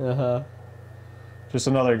corridor. Just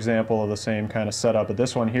another example of the same kind of setup. But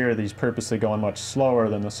this one here, he's purposely going much slower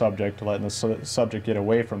than the subject, letting the subject get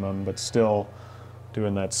away from him, but still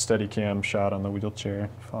doing that Steadicam shot on the wheelchair,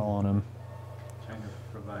 following him. Trying to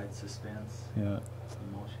provide suspense. Yeah.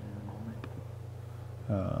 Emotion in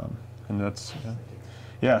the moment. And that's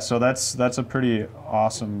so that's a pretty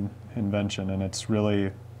awesome invention, and it's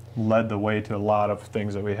really led the way to a lot of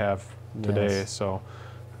things that we have today. So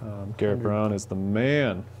Garrett Brown is the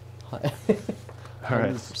man. All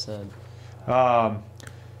right. 100%.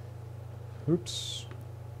 Oops.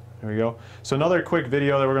 There we go. So another quick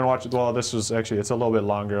video that we're going to watch. Well, this was actually, it's a little bit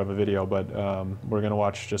longer of a video, but we're going to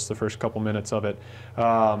watch just the first couple minutes of it.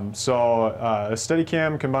 A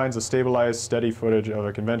Steadicam combines the stabilized, steady footage of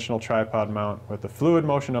a conventional tripod mount with the fluid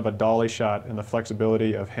motion of a dolly shot and the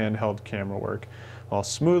flexibility of handheld camera work. While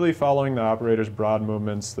smoothly following the operator's broad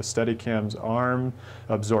movements, the Steadicam's arm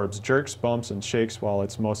absorbs jerks, bumps, and shakes while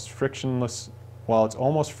its almost frictionless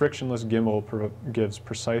gimbal gives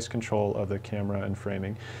precise control of the camera and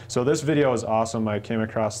framing. So this video is awesome. I came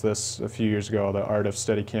across this a few years ago, The Art of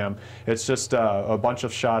Steadicam. It's just a bunch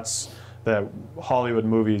of shots that Hollywood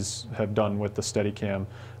movies have done with the Steadicam.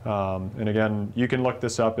 And again, you can look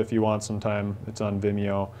this up if you want sometime. It's on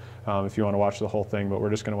Vimeo if you want to watch the whole thing, but we're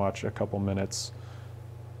just going to watch a couple minutes.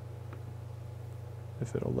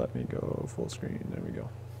 If it'll let me go full screen, there we go.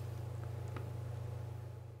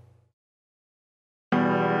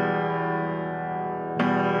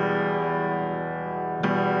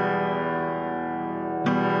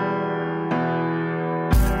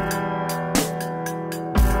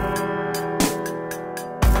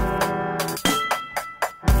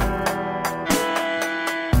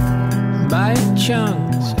 By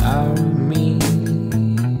chunks of me,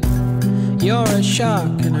 you're a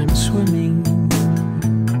shark and I'm swimming.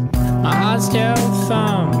 My heart still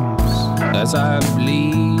thumps as I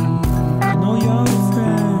bleed. I know your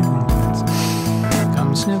friends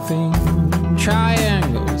come sniffing.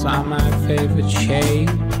 Triangles are my favorite shape.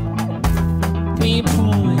 3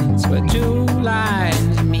 points where 2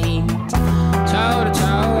 lines meet. Toe to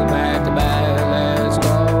toe, back to back, let's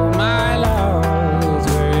go. My love is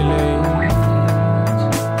very late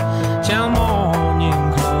till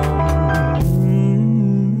morning comes.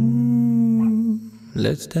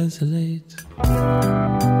 Let's desolate.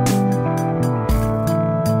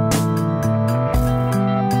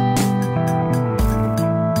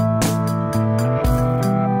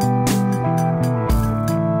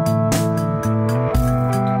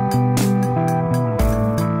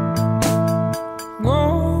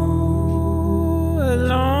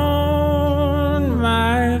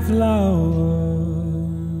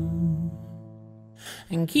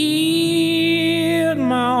 And keep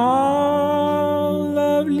my all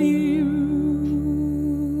of you.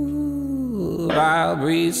 I'll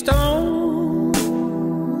breathe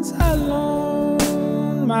stones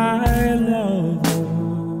alone, my love,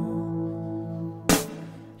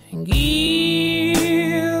 and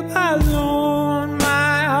keep alone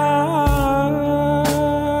my heart.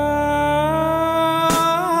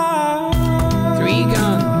 3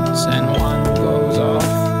 guns and 1 goes off.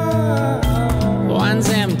 One's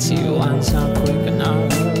empty, one's not quick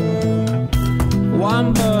enough.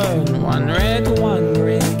 1 burn, 1 red, 1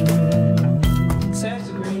 green.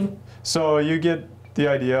 So you get the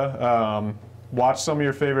idea. Watch some of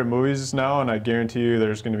your favorite movies now, and I guarantee you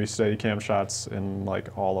there's going to be Steadicam shots in like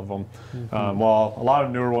all of them. Well, a lot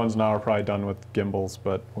of newer ones now are probably done with gimbals,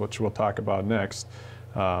 but which we'll talk about next.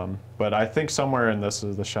 But I think somewhere in this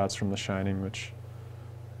is the shots from The Shining, which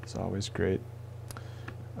is always great.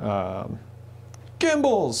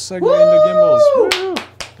 Gimbals! Segue into gimbals.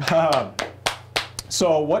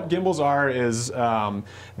 So what gimbals are is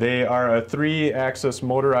they are a 3-axis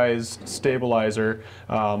motorized stabilizer.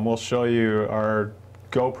 We'll show you our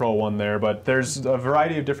GoPro one there, but there's a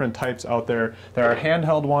variety of different types out there. There are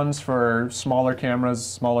handheld ones for smaller cameras,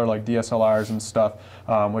 smaller like DSLRs and stuff,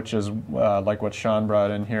 which is like what Sean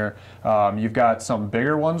brought in here. You've got some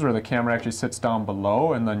bigger ones where the camera actually sits down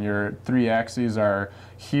below, and then your 3 axes are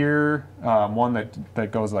here, one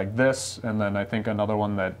that goes like this, and then I think another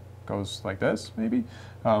one that goes like this, maybe,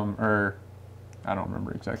 or I don't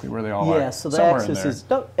remember exactly where they all are. Yeah, so the somewhere axis is,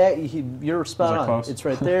 you're spot on. close? It's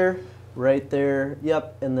right there, right there,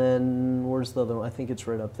 yep, and then where's the other one? I think it's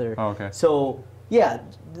right up there. Oh, okay. So, yeah,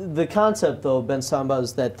 the concept, though, Ben's talking about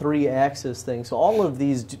is that 3-axis thing. So all of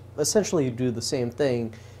these essentially do the same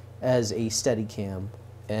thing as a Steadicam.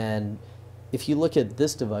 And if you look at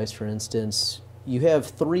this device, for instance, you have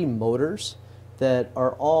 3 motors that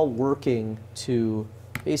are all working to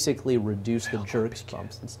basically reduce the jerks,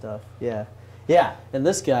 bumps, and stuff. Yeah. Yeah, and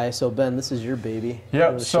this guy, so Ben, this is your baby.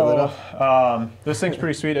 Yep, so this thing's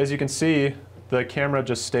pretty sweet. As you can see, the camera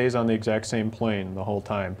just stays on the exact same plane the whole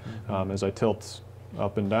time. As I tilt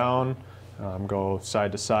up and down, go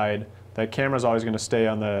side to side, that camera's always going to stay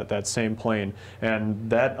on that same plane. And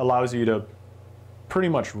that allows you to pretty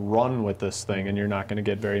much run with this thing, and you're not going to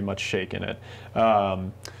get very much shake in it.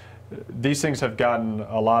 these things have gotten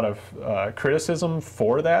a lot of criticism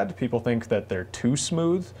for that. People think that they're too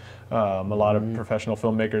smooth. A lot of professional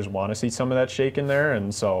filmmakers want to see some of that shake in there,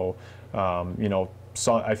 and so you know,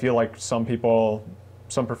 so I feel like some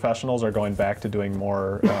professionals are going back to doing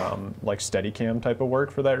more like Steadicam type of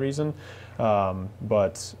work for that reason.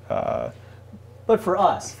 But for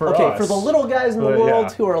us, for the little guys in the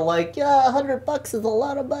world who are like, yeah, $100 is a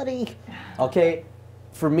lot of money. Okay,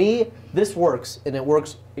 for me, this works, and it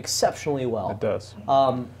works exceptionally well. It does.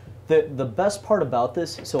 The best part about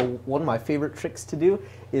this, so one of my favorite tricks to do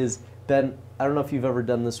is, Ben, I don't know if you've ever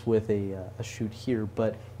done this with a shoot here,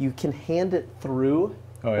 but you can hand it through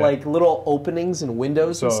like little openings and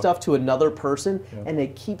windows and stuff to another person, and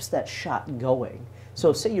it keeps that shot going.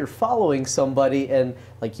 So say you're following somebody and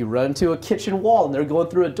like you run into a kitchen wall and they're going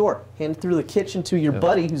through a door, hand it through the kitchen to your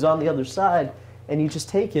buddy who's on the other side, and you just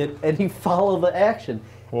take it and you follow the action.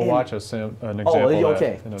 We'll watch an example of that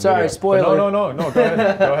okay. in a Sorry, video. spoiler. No, go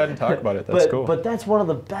ahead and talk about it. That's cool. But that's one of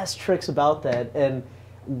the best tricks about that, and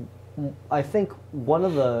I think one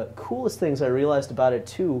of the coolest things I realized about it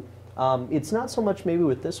too, it's not so much maybe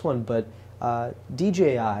with this one, but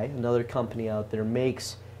DJI, another company out there,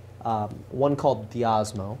 makes one called the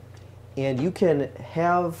Osmo, and you can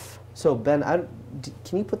have, so Ben,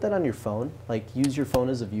 can you put that on your phone? Like use your phone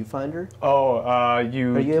as a viewfinder? Oh,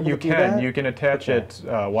 you can attach Okay. it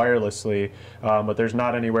wirelessly, but there's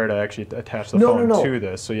not anywhere to actually attach the phone to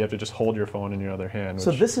this, so you have to just hold your phone in your other hand.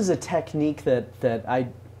 So this is a technique that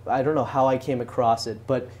I don't know how I came across it,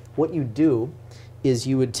 but what you do is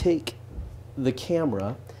you would take the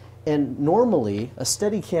camera, and normally a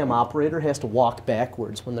Steadicam operator has to walk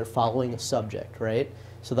backwards when they're following a subject, right?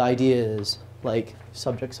 So the idea is like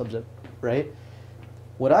subject, right?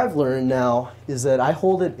 What I've learned now is that I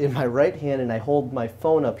hold it in my right hand and I hold my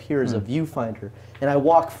phone up here as a viewfinder, and I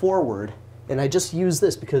walk forward, and I just use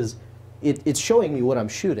this because it's showing me what I'm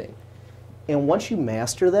shooting. And once you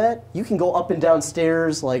master that, you can go up and down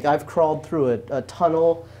stairs. Like I've crawled through a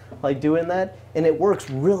tunnel like doing that, and it works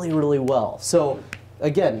really, really well. So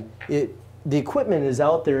again, the equipment is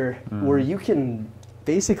out there where you can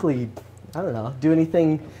basically, I don't know, do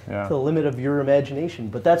anything to the limit of your imagination.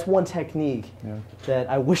 But that's one technique that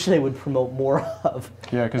I wish they would promote more of.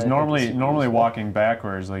 Yeah, because normally walking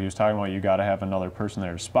backwards, like you was talking about, you got to have another person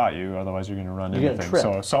there to spot you, otherwise you're going to run into things.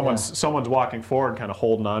 So if someone's walking forward, kind of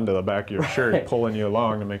holding on to the back of your shirt, pulling you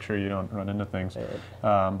along to make sure you don't run into things.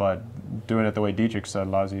 But doing it the way Dietrich said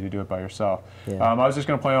allows you to do it by yourself. I was just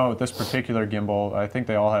going to point out with this particular gimbal, I think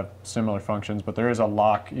they all have similar functions, but there is a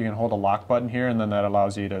lock. You can hold a lock button here, and then that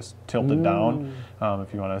allows you to tilt it down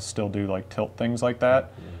if you want to still do like tilt things like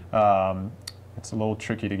that. It's a little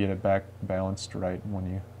tricky to get it back balanced right when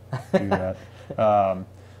you do that. There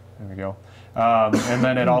we go. And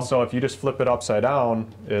then it also, if you just flip it upside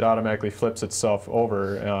down, it automatically flips itself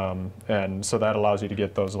over, and so that allows you to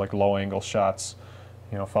get those like low angle shots,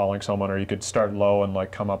 you know, following someone, or you could start low and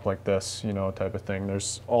like come up like this, you know, type of thing.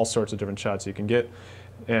 There's all sorts of different shots you can get,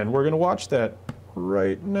 and we're gonna watch that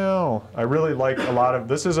right now. I really like a lot of,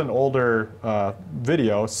 this is an older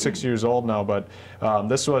video, 6 years old now, but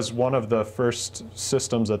this was one of the first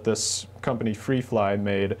systems that this company FreeFly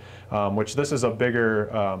made, which this is a bigger,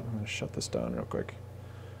 I'm going to shut this down real quick.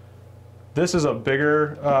 This is a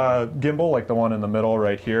bigger gimbal, like the one in the middle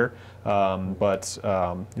right here, but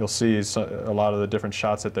you'll see a lot of the different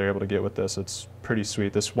shots that they're able to get with this. It's pretty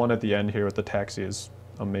sweet. This one at the end here with the taxi is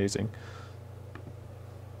amazing.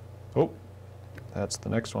 Oh. That's the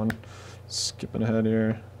next one. Skipping ahead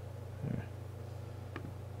here.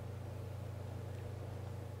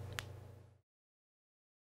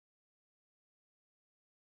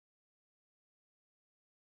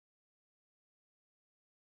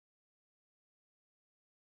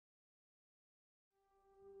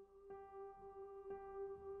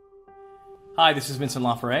 Hi, this is Vincent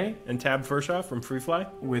LaFerre and Tab Furshaw from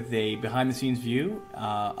FreeFly with a behind-the-scenes view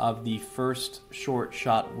of the first short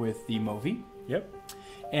shot with the Movi. Yep.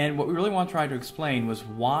 And what we really want to try to explain was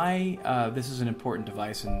why this is an important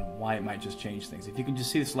device and why it might just change things. If you can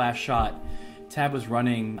just see this last shot, Tab was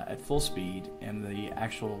running at full speed and the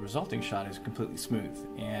actual resulting shot is completely smooth.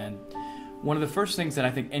 And one of the first things that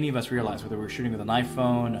I think any of us realize, whether we're shooting with an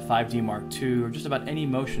iPhone, a 5D Mark II, or just about any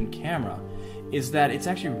motion camera, is that it's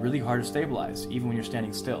actually really hard to stabilize, even when you're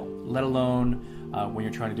standing still, let alone when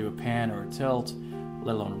you're trying to do a pan or a tilt,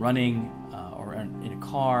 let alone running or in a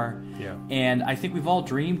car. Yeah. And I think we've all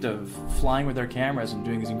dreamed of flying with our cameras and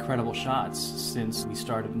doing these incredible shots since we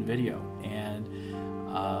started in video. And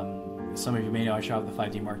some of you may know I shot with the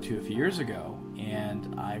 5D Mark II a few years ago,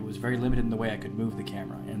 and I was very limited in the way I could move the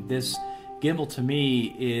camera. And this gimbal to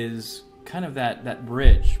me is kind of that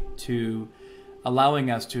bridge to allowing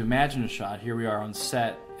us to imagine a shot. Here we are on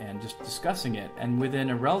set and just discussing it, and within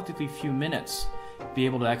a relatively few minutes be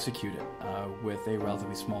able to execute it with a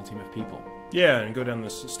relatively small team of people. Yeah, and go down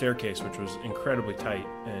this staircase, which was incredibly tight,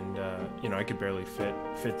 and you know, I could barely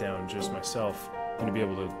fit down just myself. And to be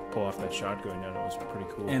able to pull off that shot going down, it was pretty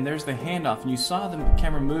cool. And there's the handoff, and you saw the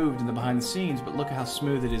camera moved in the behind the scenes, but look at how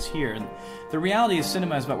smooth it is here. And the reality is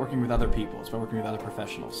cinema is about working with other people, it's about working with other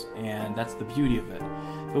professionals, and that's the beauty of it.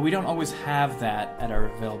 But we don't always have that at our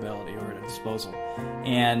availability or at our disposal.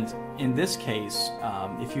 And in this case,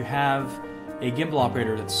 if you have a gimbal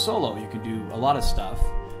operator that's solo, you can do a lot of stuff.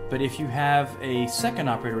 But if you have a second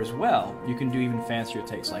operator as well, you can do even fancier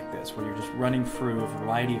takes like this, where you're just running through a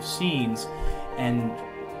variety of scenes and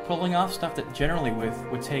pulling off stuff that generally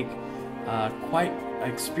would take quite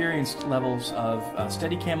experienced levels of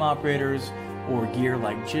Steadicam operators or gear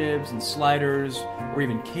like jibs and sliders or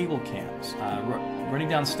even cable cams. Running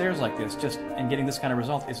down stairs like this and getting this kind of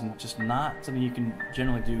result is just not something you can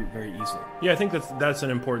generally do very easily. Yeah, I think that's an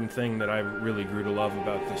important thing that I really grew to love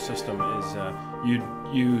about the system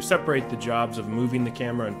is you separate the jobs of moving the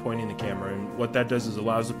camera and pointing the camera, and what that does is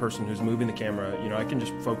allows the person who's moving the camera, you know, I can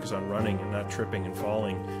just focus on running and not tripping and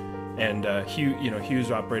falling. And Hugh's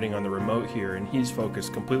operating on the remote here, and he's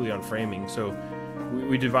focused completely on framing. So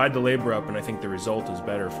we divide the labor up, and I think the result is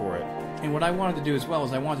better for it. And what I wanted to do as well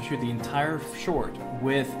is I wanted to shoot the entire short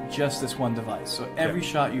with just this one device. So every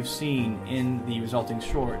shot you've seen in the resulting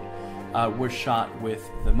short was shot with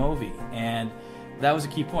the Movi. And that was a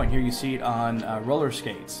key point. Here you see it on roller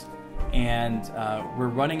skates. And we're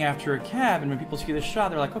running after a cab, and when people see this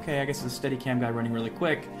shot, they're like, okay, I guess it's a Steadicam guy running really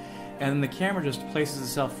quick. And then the camera just places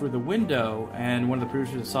itself through the window, and one of the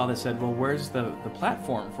producers saw this said, well, where's the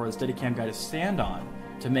platform for the Steadicam guy to stand on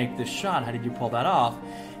to make this shot? How did you pull that off?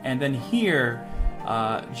 And then here,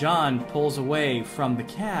 John pulls away from the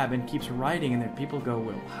cab and keeps writing, and then people go,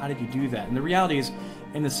 well, how did you do that? And the reality is,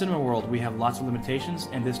 in the cinema world, we have lots of limitations,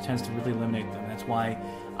 and this tends to really eliminate them. That's why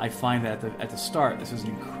I find that at the start, this is an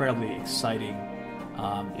incredibly exciting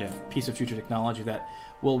piece of future technology that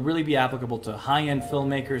will really be applicable to high-end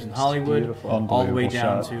filmmakers in Hollywood, all the way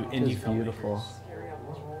down to indie filmmakers.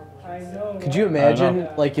 Could you imagine,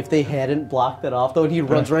 like, if they hadn't blocked that off, though, and he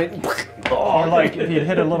runs right... Or, like, he'd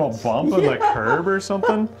hit a little bump on the curb or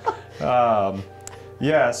something?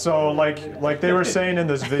 Yeah, so, like they were saying in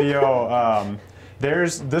this video,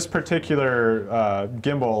 there's this particular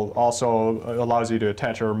gimbal also allows you to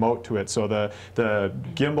attach a remote to it. So the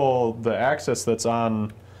gimbal, the axis that's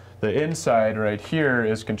on the inside right here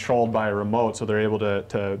is controlled by a remote, so they're able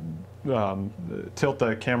to tilt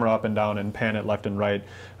the camera up and down and pan it left and right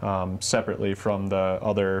separately from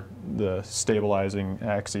the stabilizing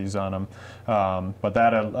axes on them. But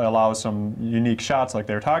that allows some unique shots like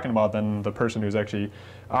they were talking about. Then the person who's actually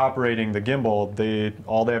operating the gimbal,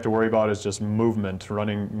 all they have to worry about is just movement,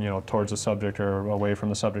 running, you know, towards the subject or away from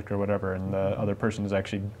the subject or whatever, and the other person is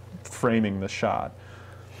actually framing the shot.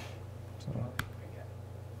 So.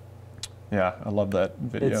 Yeah, I love that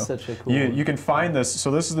video. It's such a cool you can find this,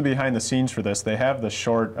 so this is the behind the scenes for this. They have the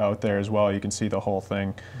short out there as well. You can see the whole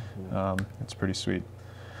thing. It's pretty sweet.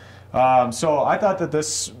 So I thought that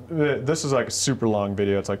this is like a super long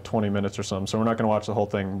video. It's like 20 minutes or something, so we're not going to watch the whole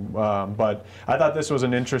thing. But I thought this was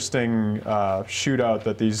an interesting shootout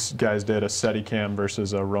that these guys did, a Steadicam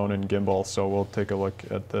versus a Ronin gimbal. So we'll take a look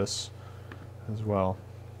at this as well.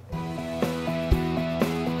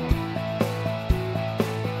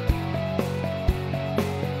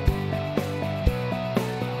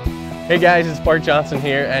 Hey guys, it's Bart Johnson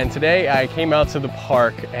here, and today I came out to the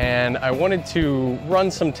park and I wanted to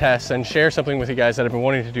run some tests and share something with you guys that I've been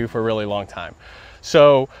wanting to do for a really long time.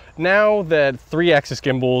 So now that 3-axis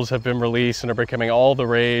gimbals have been released and are becoming all the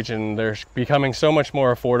rage and they're becoming so much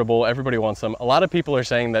more affordable, everybody wants them. A lot of people are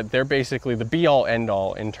saying that they're basically the be-all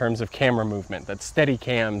end-all in terms of camera movement, that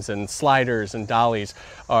Steadicams and sliders and dollies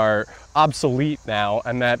are obsolete now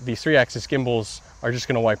and that these 3-axis gimbals are just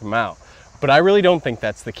going to wipe them out. But I really don't think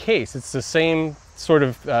that's the case. It's the same sort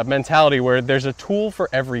of mentality where there's a tool for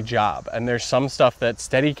every job, and there's some stuff that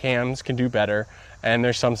Steadicams can do better, and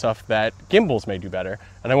there's some stuff that gimbals may do better,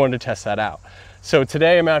 and I wanted to test that out. So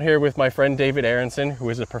today I'm out here with my friend David Aronson, who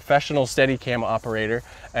is a professional Steadicam operator,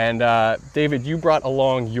 and David, you brought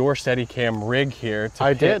along your Steadicam rig here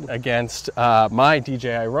to pit against my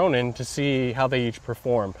DJI Ronin to see how they each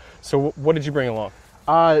perform. So what did you bring along?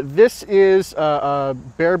 This is a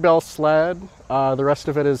bare bell sled. The rest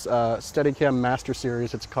of it is Steadicam Master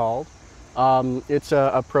Series, it's called. It's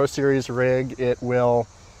a Pro Series rig. It will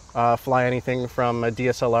fly anything from a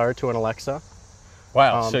DSLR to an Alexa.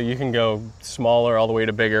 Wow, so you can go smaller all the way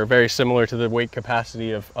to bigger, very similar to the weight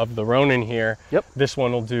capacity of the Ronin here. Yep. This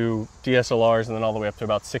one will do DSLRs and then all the way up to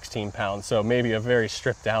about 16 pounds. So maybe a very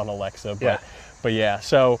stripped down Alexa, but yeah.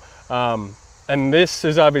 So, and this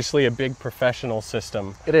is obviously a big professional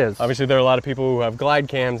system. It is. Obviously there are a lot of people who have glide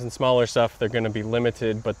cams and smaller stuff, they're gonna be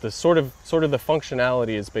limited, but the sort of the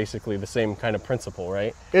functionality is basically the same kind of principle,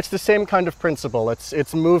 right? It's the same kind of principle.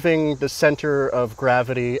 It's moving the center of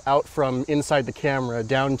gravity out from inside the camera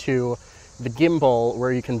down to the gimbal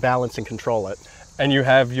where you can balance and control it. And you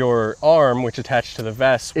have your arm, which attached to the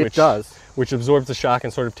vest, which absorbs the shock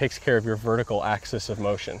and sort of takes care of your vertical axis of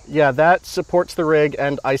motion. Yeah, that supports the rig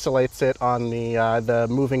and isolates it on the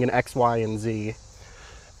moving in X, Y, and Z.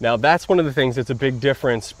 Now that's one of the things that's a big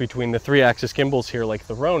difference between the 3-axis gimbals here, like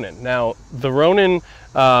the Ronin. Now the Ronin,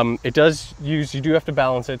 you do have to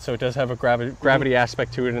balance it, so it does have a gravity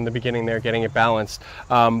aspect to it in the beginning there, getting it balanced.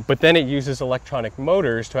 But then it uses electronic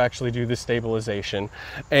motors to actually do the stabilization.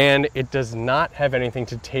 And it does not have anything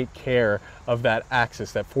to take care of that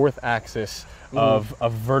axis, that fourth axis of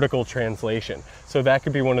vertical translation. So that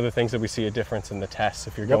could be one of the things that we see a difference in the tests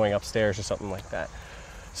if you're going upstairs or something like that.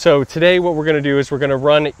 So today what we're going to do is we're going to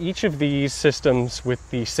run each of these systems with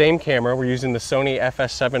the same camera. We're using the Sony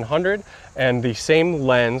FS700 and the same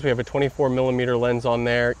lens. We have a 24mm lens on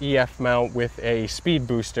there, EF mount with a speed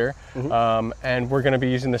booster. And we're going to be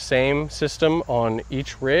using the same system on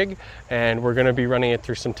each rig, and we're going to be running it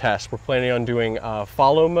through some tests. We're planning on doing a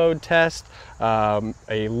follow mode test, a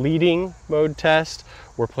leading mode test.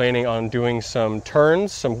 We're planning on doing some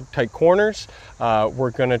turns, some tight corners.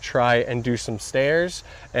 We're going to try and do some stairs,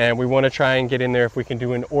 and we want to try and get in there if we can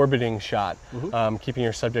do an orbiting shot, keeping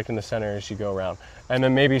your subject in the center as you go around. And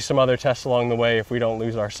then maybe some other tests along the way if we don't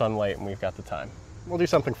lose our sunlight and we've got the time. We'll do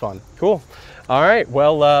something fun. Cool. All right,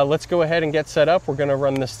 well, let's go ahead and get set up. We're going to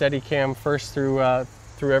run the Steadicam first through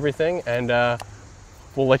everything, and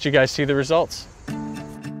we'll let you guys see the results.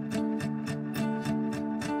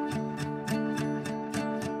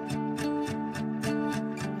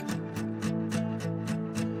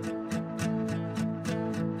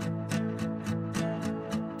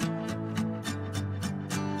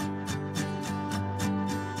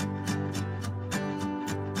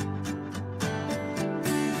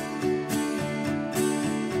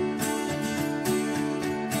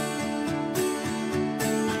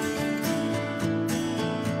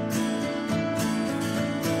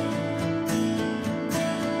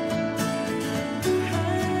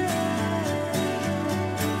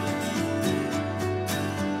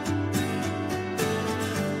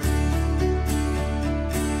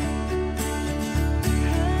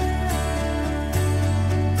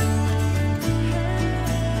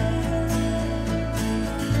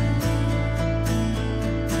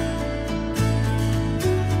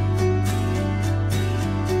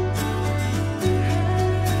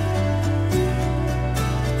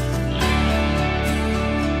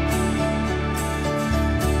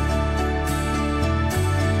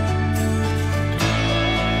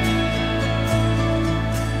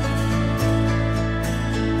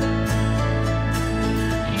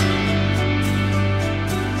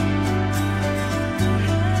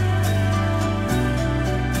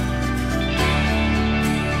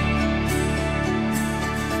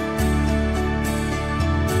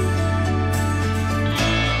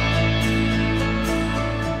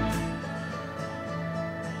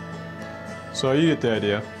 So you get the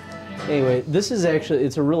idea. Anyway, this is actually,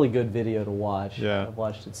 it's a really good video to watch. Yeah. I've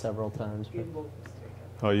watched it several times. But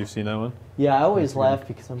Oh, you've seen that one? yeah, I always laugh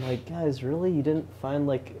because I'm like, guys, really? You didn't find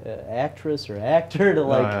like an actress or actor to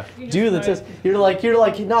like do the test? You're like,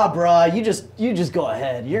 nah, brah, you just go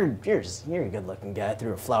ahead. You're a good-looking guy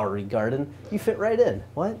through a flowery garden. You fit right in.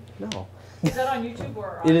 What? No. Is that on YouTube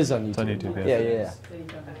or? It is on YouTube. It's on YouTube,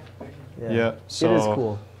 Yeah. Yeah, so it is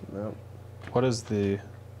cool. Yep. What is the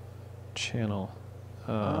channel?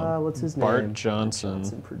 What's his name? Bart Johnson.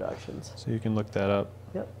 Johnson Productions. So you can look that up.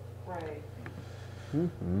 Yep. Right.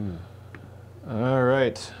 All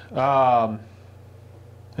right.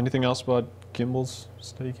 Anything else about gimbals,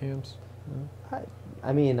 Steadicams? No?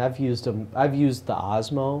 I mean, I've used them. I've used the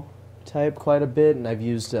Osmo type quite a bit, and I've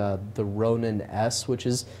used the Ronin S, which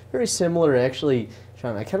is very similar. Actually,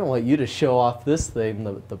 Sean, I kind of want you to show off this thing,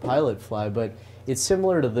 the Pilot Fly, but it's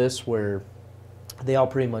similar to this where they all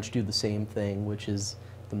pretty much do the same thing, which is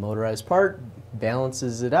the motorized part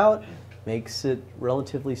balances it out, makes it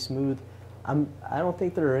relatively smooth. I don't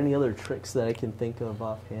think there are any other tricks that I can think of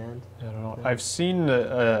offhand. I don't know. I've seen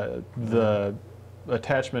the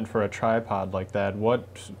attachment for a tripod like that.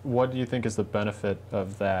 What do you think is the benefit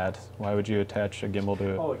of that? Why would you attach a gimbal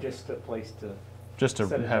to it? Oh, just a place to just to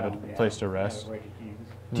Set it have down, a yeah, place to have it rest. ready to use.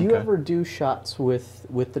 Do you Okay. ever do shots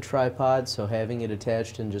with the tripod, so having it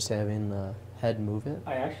attached and just having the head move it?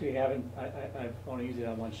 I actually haven't. I've only used it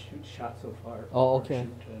on one shot so far. Oh, or okay.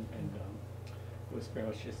 shoot, and it was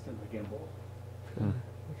just in the gimbal. Hmm.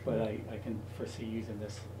 But I can foresee using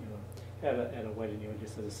this, at a wedding,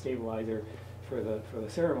 just as a stabilizer for the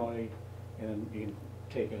ceremony, and then you can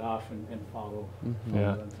take it off and follow. Mhm.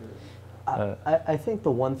 Yeah. them through. I think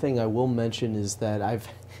the one thing I will mention is that I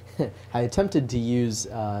attempted to use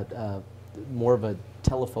more of a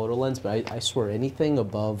telephoto lens, but I swear anything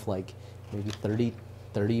above like maybe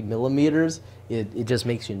 30 millimeters, it just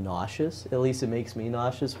makes you nauseous. At least it makes me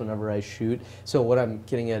nauseous whenever I shoot. So what I'm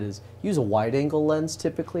getting at is use a wide angle lens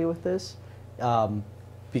typically with this,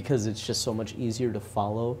 because it's just so much easier to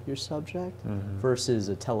follow your subject versus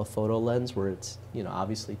a telephoto lens where it's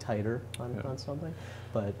obviously tighter on something.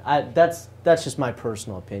 But that's just my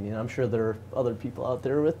personal opinion. I'm sure there are other people out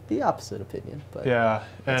there with the opposite opinion. But Yeah,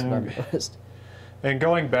 that's what I've noticed. and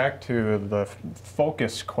going back to the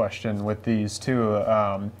focus question with these two,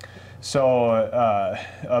 a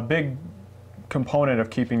big component of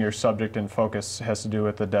keeping your subject in focus has to do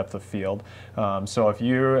with the depth of field. So if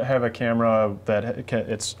you have a camera that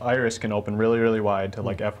its iris can open really, really wide to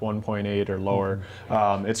like f1.8 or lower,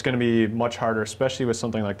 it's going to be much harder, especially with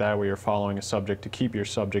something like that where you're following a subject, to keep your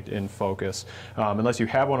subject in focus. Unless you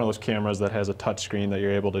have one of those cameras that has a touch screen that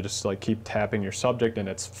you're able to just like keep tapping your subject and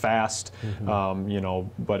it's fast,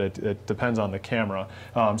 but it depends on the camera.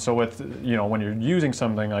 So with, when you're using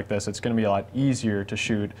something like this, it's going to be a lot easier to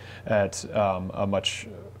shoot at a much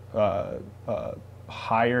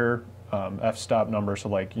higher f-stop number, so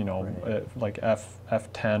like like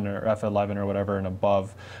f10 or f11 or whatever and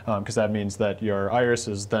above, because that means that your iris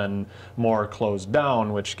is then more closed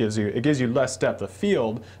down, which gives you less depth of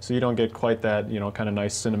field, so you don't get quite that kind of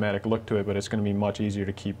nice cinematic look to it. But it's going to be much easier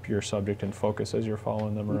to keep your subject in focus as you're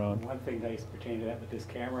following them around. One thing nice pertaining to that with this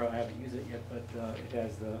camera, I haven't used it yet, but it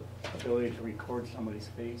has the ability to record somebody's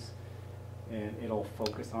face, and it'll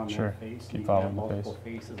focus on Sure. that face. Keep You can following have the multiple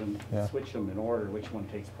face. faces and Yeah. switch them in order, which one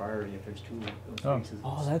takes priority if there's two of those faces.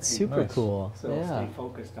 Oh, that's And super cool. So Yeah. stay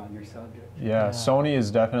focused on your subject. Yeah, Sony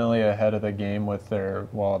is definitely ahead of the game with their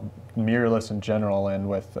mirrorless in general, and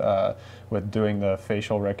with doing the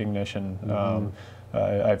facial recognition.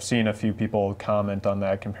 I've seen a few people comment on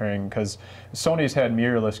that, comparing, because Sony's had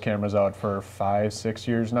mirrorless cameras out for 5-6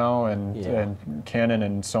 years now, and Canon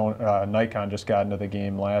and Nikon just got into the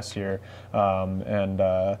game last year,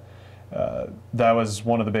 that was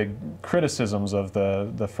one of the big criticisms of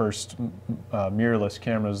the first mirrorless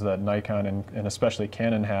cameras that Nikon and especially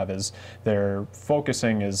Canon have, is their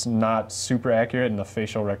focusing is not super accurate, and the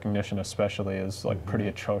facial recognition especially is like pretty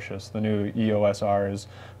atrocious. The new EOS R is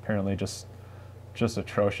apparently just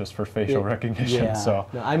atrocious for facial recognition. Yeah. So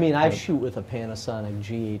no, I mean, I shoot with a Panasonic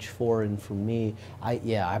GH4, and for me,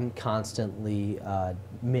 I'm constantly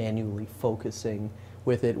manually focusing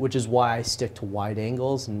with it, which is why I stick to wide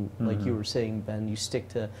angles. And like you were saying, Ben, you stick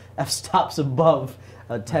to f-stops above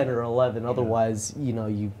 10 or 11. Otherwise,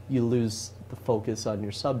 you lose the focus on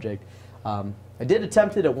your subject. I did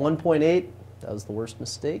attempt it at 1.8. That was the worst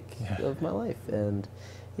mistake of my life, and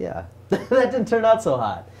that didn't turn out so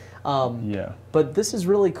hot. But this is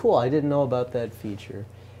really cool. I didn't know about that feature.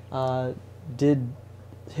 Have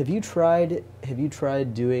you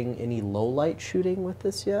tried doing any low light shooting with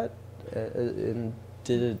this yet? And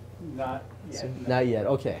did it? Not yet. Not yet.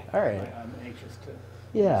 Okay. All right. I'm anxious to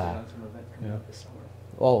Yeah. on some events coming up this summer.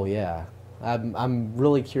 Oh yeah. I'm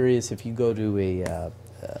really curious if you go to a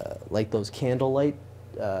like those candlelight.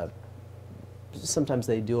 Sometimes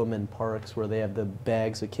they do them in parks where they have the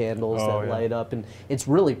bags of candles that light up, and it's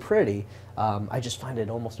really pretty. I just find it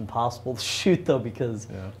almost impossible to shoot though, because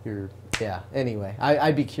you're Anyway,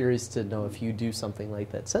 I'd be curious to know if you do something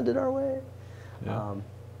like that. Send it our way.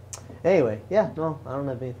 Anyway, no, I don't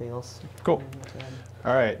have anything else. Cool.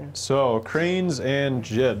 All right, so cranes and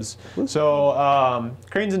jibs. So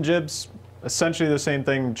cranes and jibs, essentially the same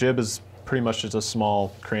thing. Jib is pretty much just a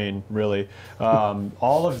small crane, really.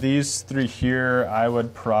 All of these three here, I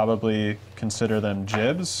would probably consider them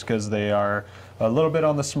jibs, because they are a little bit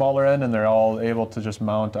on the smaller end, and they're all able to just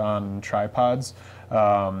mount on tripods.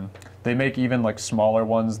 They make even like smaller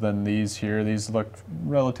ones than these here. These look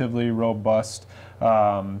relatively robust.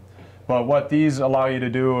 But what these allow you to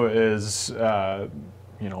do is,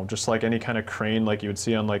 just like any kind of crane like you would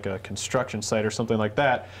see on like a construction site or something like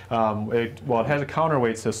that, it has a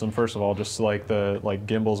counterweight system, first of all, just like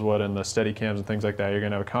gimbals would and the Steadicams and things like that. You're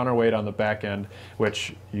going to have a counterweight on the back end,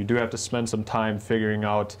 which you do have to spend some time figuring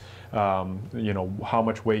out you know, how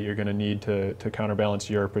much weight you're going to need to counterbalance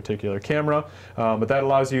your particular camera. But that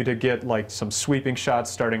allows you to get like some sweeping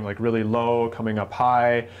shots starting like really low, coming up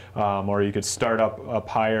high, or you could start up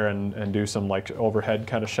higher and do some like overhead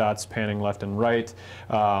kind of shots, panning left and right.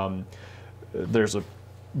 There's a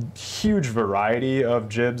huge variety of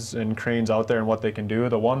jibs and cranes out there and what they can do.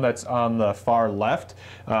 The one that's on the far left,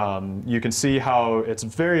 you can see how it's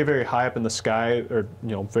very, very high up in the sky, or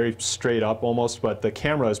you know, very straight up almost, but the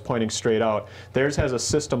camera is pointing straight out. Theirs has a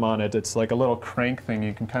system on it. It's like a little crank thing.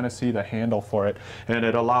 You can kind of see the handle for it, and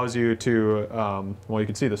it allows you to, well, you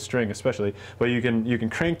can see the string especially, but you can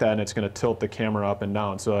crank that and it's going to tilt the camera up and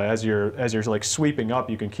down. So as you're like sweeping up,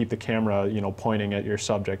 you can keep the camera, you know, pointing at your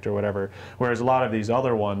subject or whatever. Whereas a lot of these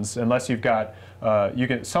other ones, unless you've got,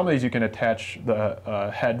 some of these you can attach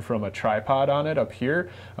the head from a tripod on it up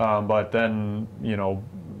here, but then, you know,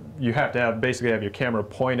 you have to basically have your camera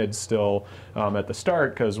pointed still at the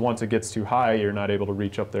start, because once it gets too high, you're not able to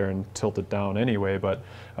reach up there and tilt it down anyway. But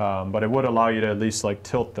it would allow you to at least like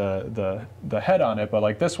tilt the head on it. But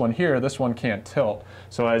like this one here, this one can't tilt.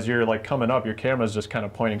 So as you're like coming up, your camera's just kind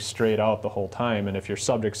of pointing straight out the whole time. And if your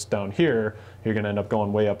subject's down here, you're going to end up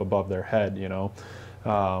going way up above their head, you know.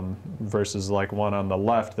 Versus like one on the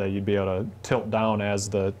left that you'd be able to tilt down as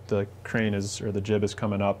the crane is, or the jib is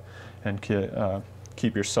coming up, and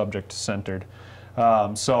keep your subject centered.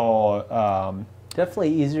 Definitely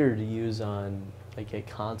easier to use on like at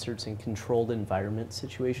concerts and controlled environment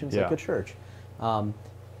situations, like a church.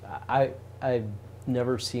 I've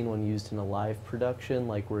never seen one used in a live production,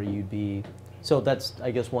 like where you'd be, so that's I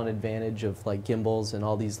guess one advantage of like gimbals and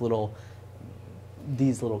all these little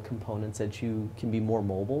components, that you can be more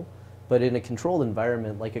mobile. But in a controlled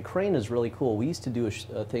environment, like a crane is really cool. We used to do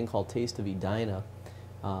a thing called Taste of Edina.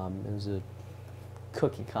 It was a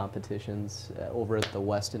cooking competitions over at the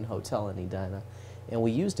Westin Hotel in Edina. And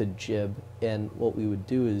we used a jib, and what we would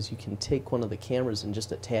do is you can take one of the cameras and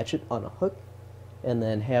just attach it on a hook and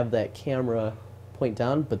then have that camera point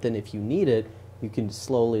down, but then if you need it, you can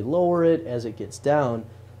slowly lower it. As it gets down,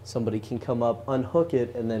 somebody can come up, unhook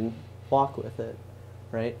it, and then walk with it,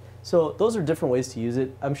 right? So those are different ways to use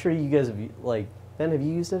it. I'm sure you guys have, like, Ben, have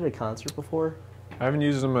you used it at a concert before? I haven't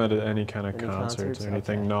used them at any kind of concerts or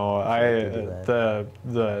anything. Okay. No,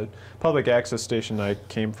 the public access station I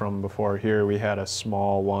came from before here, we had a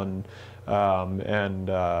small one, and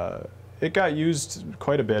it got used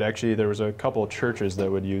quite a bit. Actually, there was a couple of churches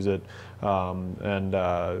that would use it, and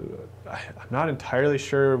I'm not entirely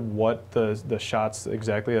sure what the shots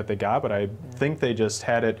exactly that they got, but I think they just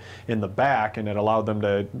had it in the back, and it allowed them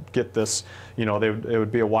to get this, you know, it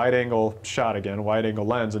would be a wide angle shot again, wide angle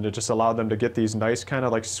lens, and it just allowed them to get these nice kind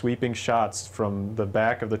of like sweeping shots from the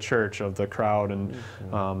back of the church, of the crowd, and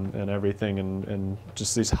everything, and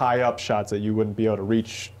just these high up shots that you wouldn't be able to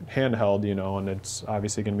reach handheld, you know, and it's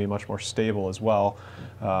obviously going to be much more stable as well.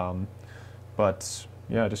 But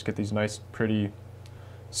yeah, just get these nice, pretty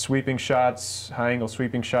sweeping shots, high angle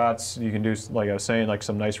sweeping shots. You can do, like I was saying, like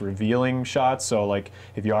some nice revealing shots. So like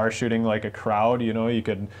if you are shooting like a crowd, you know, you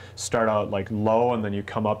could start out like low and then you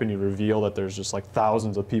come up and you reveal that there's just like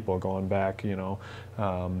thousands of people going back, you know.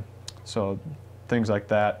 So things like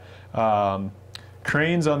that.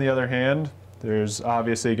 Cranes, on the other hand, there's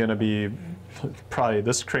obviously going to be probably,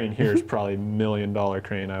 this crane here is probably $1 million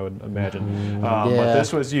crane, I would imagine. But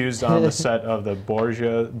this was used on the set of the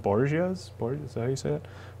Borgias, is that how you say it?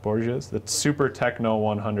 Borgias, the Super Techno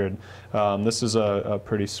 100. This is a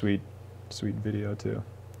pretty sweet video too.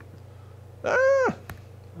 We'll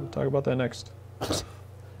talk about that next. Panic.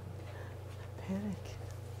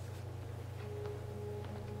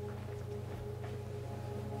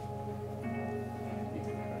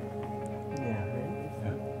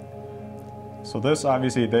 So this,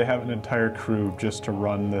 obviously, they have an entire crew just to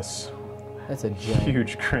run this. That's a giant,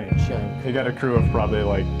 huge crane. They got a crew of probably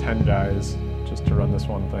like 10 guys just to run this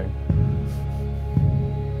one thing.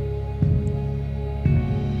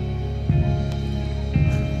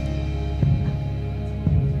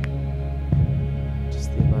 Just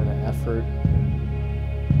the amount of effort.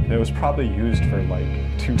 It was probably used for like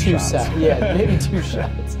two shots. Yeah, maybe 2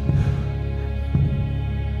 shots.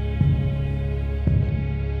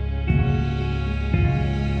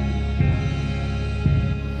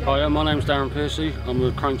 Hi, my name's Darren Piercy. I'm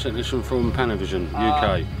a crane technician from Panavision,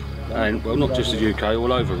 UK. And, well, not just the UK,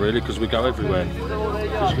 all over really, because we go everywhere.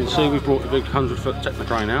 As you can see, we've brought the big 100-foot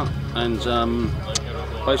Technocrane out, and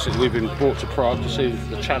basically we've been brought to Prague to see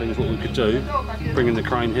the challenge, what we could do, bringing the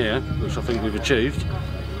crane here, which I think we've achieved.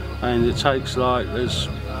 And it takes like, there's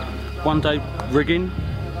 1 day rigging,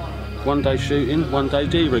 one day shooting, one day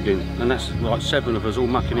de-rigging, and that's like 7 of us all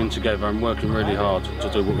mucking in together and working really hard to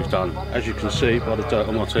do what we've done. As you can see by the dirt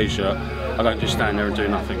on my t-shirt, I don't just stand there and do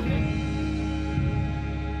nothing.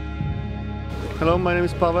 Hello, my name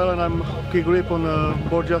is Pavel and I'm key grip on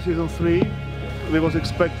Borgia Season 3. We was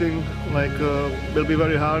expecting like it'll be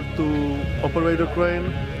very hard to operate the crane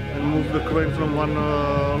and move the crane from one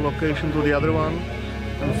location to the other one.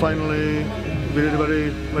 And finally we did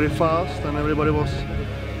it very fast and everybody was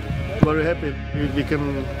very happy. We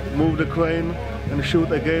can move the crane and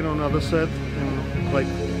shoot again on another set in like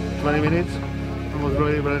 20 minutes. It was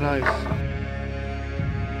very nice.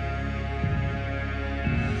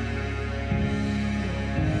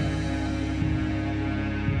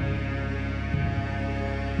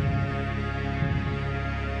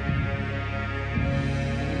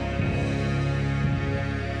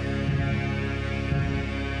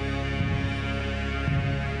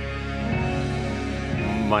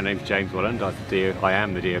 My name's James Welland. I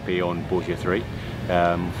am the DOP on Borgia 3,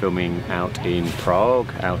 filming out in Prague,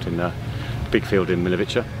 out in the big field in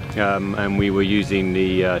Milovica, and we were using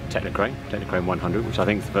the Technocrane 100, which I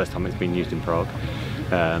think is the first time it's been used in Prague,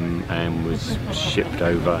 and was shipped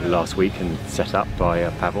over last week and set up by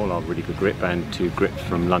Pavel, our really good grip, and 2 grips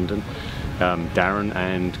from London. Darren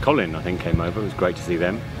and Colin, I think, came over. It was great to see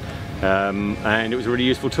them. And it was a really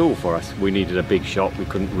useful tool for us. We needed a big shot. We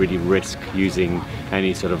couldn't really risk using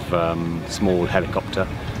any sort of small helicopter,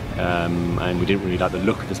 and we didn't really like the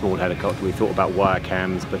look of the small helicopter. We thought about wire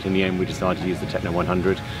cams, but in the end we decided to use the Techno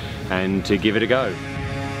 100 and to give it a go.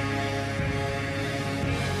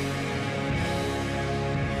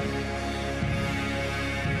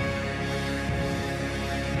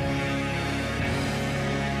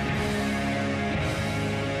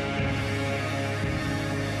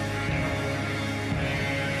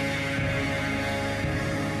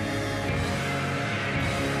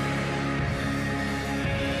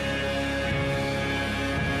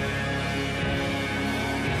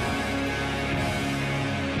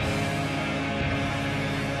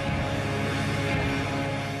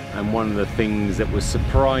 And one of the things that was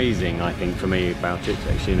surprising, I think, for me about it,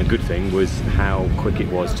 actually, and a good thing, was how quick it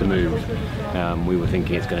was to move. We were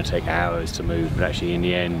thinking it's going to take hours to move, but actually in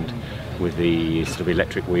the end, with the sort of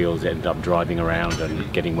electric wheels, it ended up driving around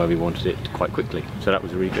and getting where we wanted it quite quickly. So that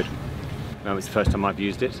was really good. It's the first time I've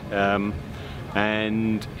used it,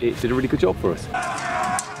 and it did a really good job for us.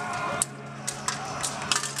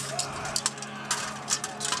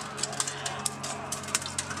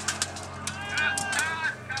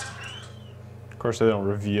 Of course, they don't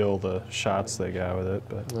reveal the shots they got with it,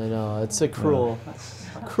 but I know it's a cruel.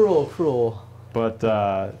 But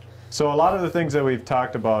so a lot of the things that we've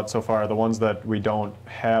talked about so far, the ones that we don't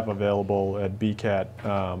have available at BCAT,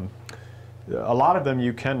 a lot of them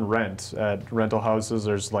you can rent at rental houses.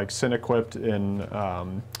 There's like Cinequipped in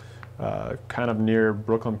kind of near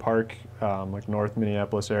Brooklyn Park, like North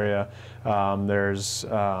Minneapolis area. There's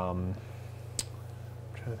I'm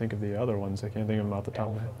trying to think of the other ones. I can't think of them off the top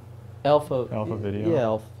of my head. Alpha Video. Yeah,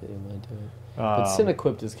 Alpha Video might do it. But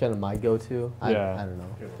Cinequipped is kind of my go-to. Yeah. I don't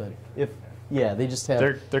know, but they just have.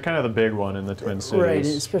 They're kind of the big one in the Twin Cities. Right,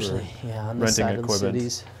 especially on the silent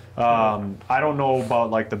cities. I don't know about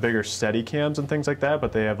like the bigger steady cams and things like that,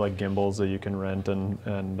 but they have like gimbals that you can rent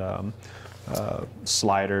and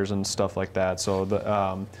sliders and stuff like that. So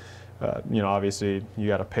the you know, obviously you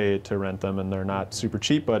got to pay to rent them, and they're not super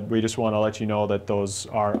cheap, but we just want to let you know that those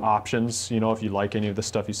are options. You know, if you like any of the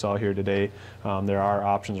stuff you saw here today, there are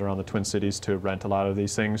options around the Twin Cities to rent a lot of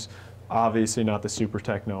these things. Obviously not the Super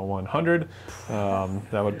Techno 100.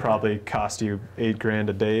 That would probably cost you $8 grand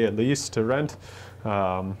a day at least to rent,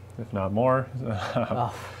 if not more.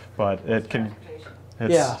 But it can,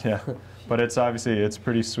 but it's obviously, it's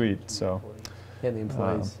pretty sweet, so. And the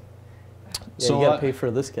employees. So you got to pay for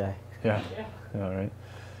this guy. Yeah. All right.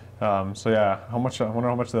 So yeah, I wonder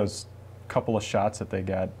how much those couple of shots that they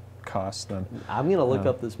got cost them. I'm gonna look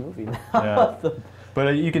up this movie now. Yeah.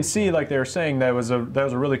 But you can see, like they were saying, that was a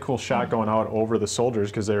really cool shot going out over the soldiers,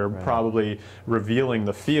 because they're probably revealing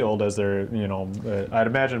the field as they're, you know, I'd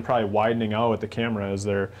imagine probably widening out with the camera as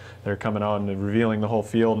they're coming out and revealing the whole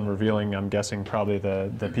field and revealing, I'm guessing, probably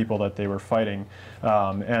the people that they were fighting.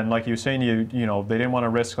 And like you were saying, you know, they didn't want to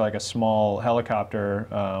risk like a small helicopter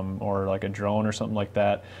or like a drone or something like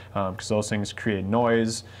that, because those things create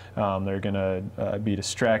noise. They're going to be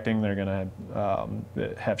distracting. They're going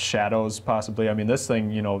to have shadows possibly. I mean, this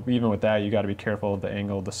thing, you know, even with that, you got to be careful of the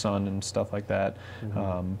angle of the sun and stuff like that.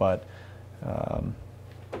 Mm-hmm. But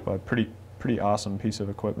pretty awesome piece of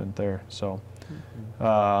equipment there. So,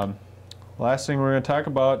 last thing we're going to talk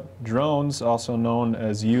about, drones, also known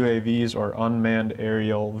as UAVs or unmanned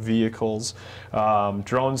aerial vehicles.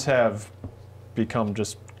 Drones have become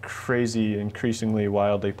just crazy, increasingly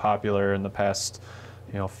wildly popular in the past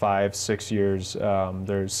 5-6 years.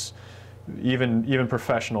 There's even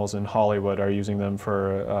professionals in Hollywood are using them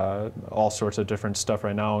for all sorts of different stuff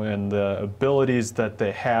right now, and the abilities that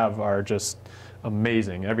they have are just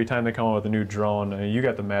amazing. Every time they come out with a new drone, you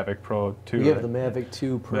got the Mavic Pro 2. You have the Mavic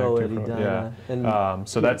 2 Pro at Edina. Yeah. And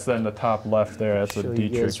so that's then the top left there. That's what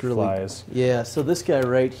Dietrich flies. Yeah. So this guy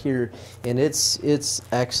right here, and it's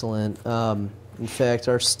excellent. In fact,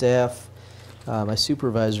 our staff, my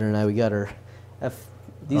supervisor and I, we got our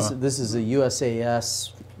this is a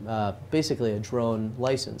USAS. Basically a drone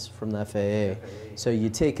license from the FAA. So you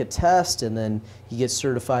take a test and then you get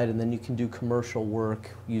certified, and then you can do commercial work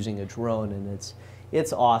using a drone, and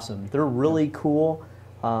it's awesome. They're really cool.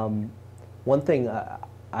 One thing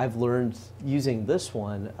I've learned using this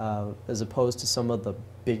one as opposed to some of the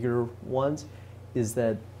bigger ones is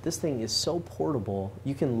that this thing is so portable.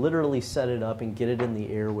 You can literally set it up and get it in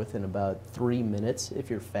the air within about 3 minutes if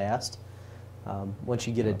you're fast. Once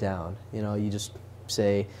you get it down, you just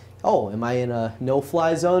say, oh, am I in a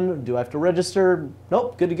no-fly zone? Do I have to register?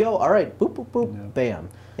 Nope, good to go. All right, boop, boop, boop, bam.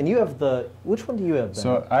 And you have which one do you have, Ben?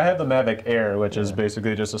 So I have the Mavic Air, which is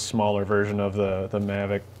basically just a smaller version of the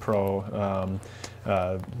Mavic Pro.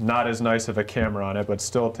 Not as nice of a camera on it, but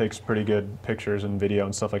still takes pretty good pictures and video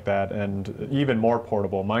and stuff like that, and even more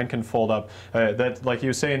portable. Mine can fold up. Like he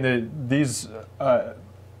was saying, these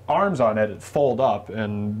arms on it fold up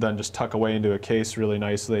and then just tuck away into a case really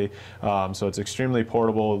nicely. So it's extremely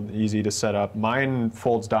portable, easy to set up. Mine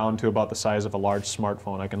folds down to about the size of a large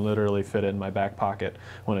smartphone. I can literally fit it in my back pocket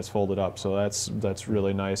when it's folded up. So that's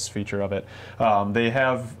really nice feature of it. They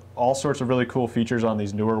have all sorts of really cool features on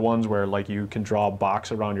these newer ones where like you can draw a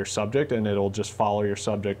box around your subject and it'll just follow your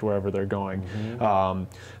subject wherever they're going.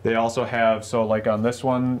 They also have, so like on this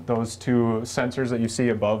one, those two sensors that you see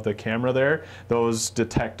above the camera there, those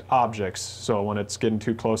detect objects. So when it's getting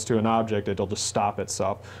too close to an object, it'll just stop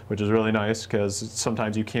itself, which is really nice because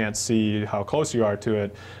sometimes you can't see how close you are to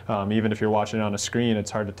it. Even if you're watching it on a screen,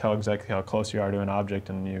 it's hard to tell exactly how close you are to an object,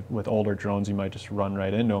 and with older drones, you might just run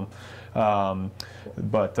right into them.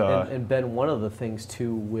 And Ben, one of the things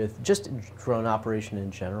too with just drone operation in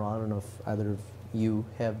general, I don't know if either of you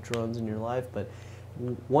have drones in your life, but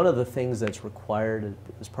one of the things that's required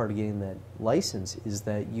as part of getting that license is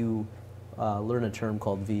that you learn a term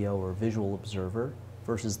called VO, or visual observer,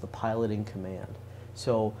 versus the pilot in command.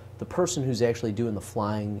 So the person who's actually doing the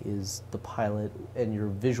flying is the pilot, and your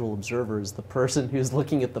visual observer is the person who's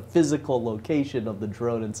looking at the physical location of the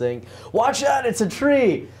drone and saying, "Watch out, it's a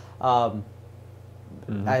tree." I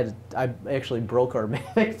actually broke our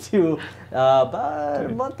Mavic 2 about a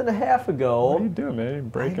month and a half ago. What are you doing, man?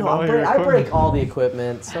 Breaking all your equipment? I break all the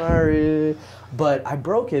equipment. Sorry, but I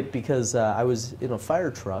broke it because I was in a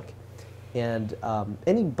fire truck, and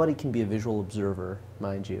anybody can be a visual observer,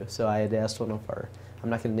 mind you. So I had asked one of our, I'm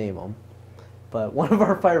not going to name them, but one of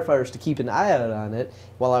our firefighters to keep an eye out on it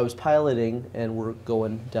while I was piloting and we're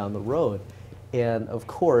going down the road, and of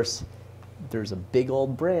course, there's a big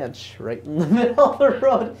old branch right in the middle of the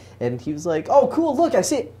road, and he was like, "Oh, cool! Look, I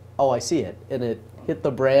see it." Oh, I see it, and it hit the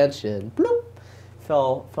branch and bloop,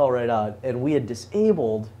 fell right out. And we had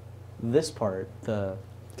disabled this part, the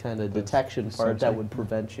kind of detection part that would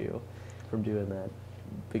prevent you from doing that,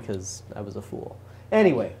 because I was a fool.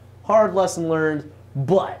 Anyway, hard lesson learned,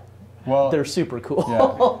 but they're super cool.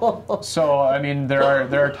 Yeah. So I mean, there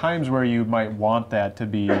are times where you might want that to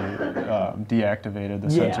be deactivated, the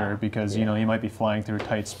sensor, because you might be flying through a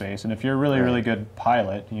tight space, and if you're a really good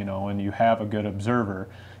pilot, and you have a good observer,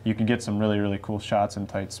 you can get some really cool shots in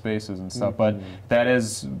tight spaces and stuff. But that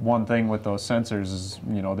is one thing with those sensors is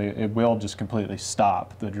it will just completely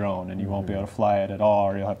stop the drone, and you won't be able to fly it at all,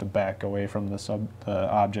 or you'll have to back away from the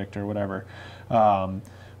object or whatever.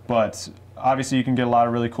 But obviously you can get a lot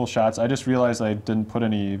of really cool shots. I just realized I didn't put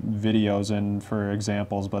any videos in for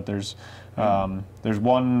examples, but there's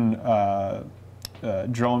one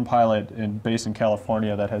drone pilot based in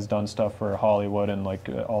California that has done stuff for Hollywood and like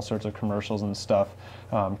all sorts of commercials and stuff.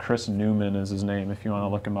 Chris Newman is his name if you want to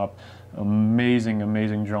look him up.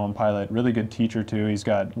 Amazing drone pilot, really good teacher too. He's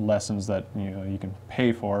got lessons that you can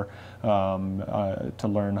pay for to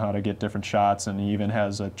learn how to get different shots, and he even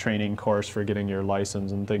has a training course for getting your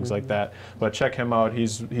license and things like that. But check him out,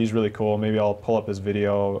 he's really cool. Maybe I'll pull up his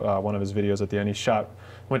video, one of his videos at the end. He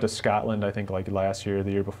went to Scotland I think like last year or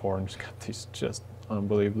the year before, and just got these just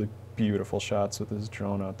unbelievably beautiful shots with his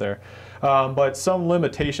drone out there. But some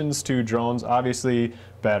limitations to drones, obviously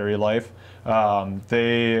battery life. I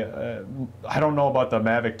don't know about the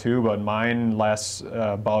Mavic 2, but mine lasts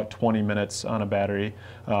about 20 minutes on a battery.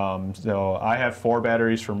 So I have 4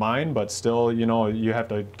 batteries for mine, but still, you know, you have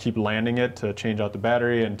to keep landing it to change out the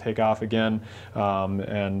battery and take off again.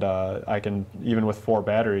 I can, even with 4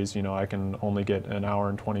 batteries, you know, I can only get an hour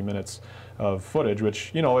and 20 minutes of footage, which,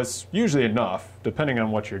 you know, is usually enough, depending on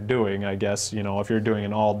what you're doing, I guess. You know, if you're doing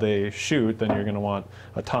an all-day shoot, then you're going to want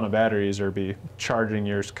a ton of batteries or be charging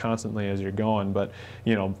yours constantly as you're going. But,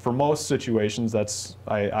 you know, for most situations,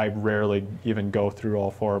 I rarely even go through all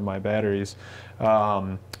 4 of my batteries.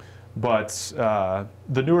 But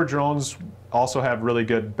the newer drones also have really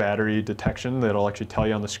good battery detection that'll actually tell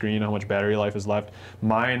you on the screen how much battery life is left.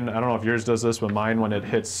 Mine, I don't know if yours does this, but mine, when it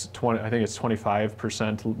hits 20, I think it's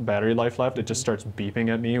 25% battery life left, it just starts beeping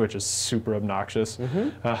at me, which is super obnoxious.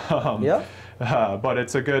 Yep. But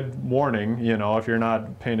it's a good warning, you know, if you're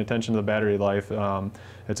not paying attention to the battery life.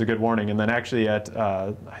 It's a good warning. And then actually at,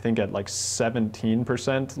 I think at like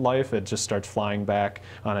 17% life, it just starts flying back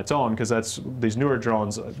on its own, because these newer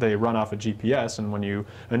drones, they run off a GPS, and when you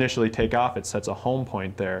initially take off, it sets a home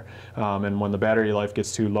point there. And when the battery life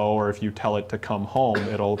gets too low, or if you tell it to come home,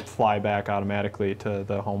 it'll fly back automatically to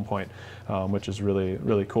the home point, which is really,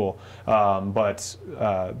 really cool. But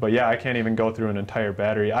yeah, I can't even go through an entire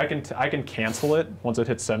battery. I can cancel it once it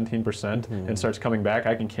hits 17% and starts coming back.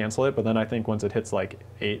 I can cancel it, but then I think once it hits like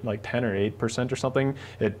 10 or 8% or something,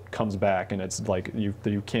 it comes back, and it's like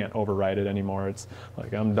you can't override it anymore. It's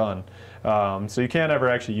like, I'm done. So you can't ever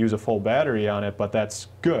actually use a full battery on it, but that's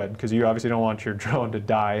good, because you obviously don't want your drone to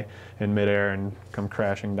die in midair and come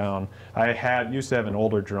crashing down. I used to have an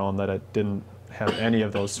older drone that it didn't have any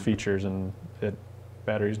of those features, and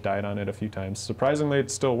batteries died on it a few times. Surprisingly,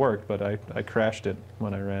 it still worked, but I crashed it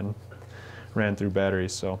when I ran through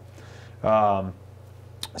batteries. So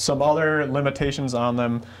some other limitations on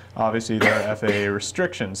them, obviously there are FAA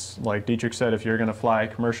restrictions. Like Dietrich said, if you're going to fly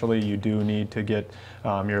commercially, you do need to get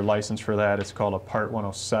your license for that. It's called a Part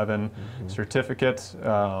 107 certificate.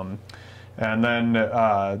 And then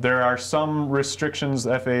there are some restrictions,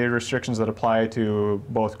 FAA restrictions, that apply to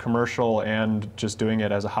both commercial and just doing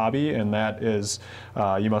it as a hobby, and that is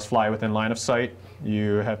you must fly within line of sight.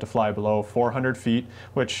 You have to fly below 400 feet,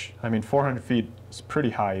 which, I mean, 400 feet is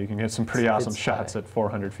pretty high. You can get some pretty awesome shots at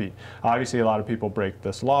 400 feet. Obviously, a lot of people break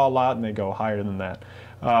this law a lot, and they go higher than that.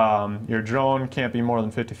 Your drone can't be more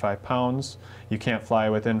than 55 pounds. You can't fly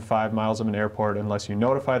within 5 miles of an airport unless you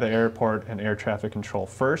notify the airport and air traffic control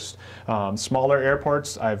first. Smaller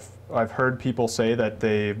airports, I've heard people say that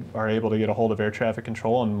they are able to get a hold of air traffic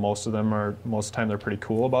control, and most of the time they're pretty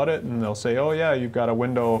cool about it, and they'll say, oh yeah, you've got a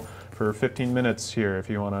window for 15 minutes here if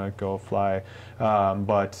you want to go fly.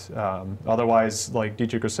 Otherwise, like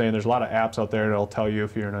Dietrich was saying, there's a lot of apps out there that'll tell you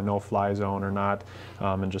if you're in a no-fly zone or not,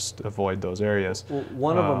 and just avoid those areas. Well,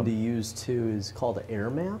 one of them to use too is called Air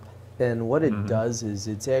Map, and what it does is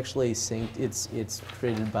it's actually synced. It's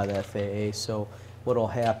created by the FAA. So what'll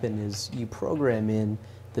happen is you program in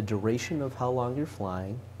the duration of how long you're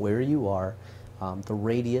flying, where you are, the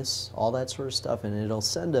radius, all that sort of stuff, and it'll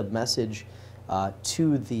send a message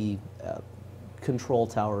to the control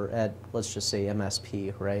tower at, let's just say,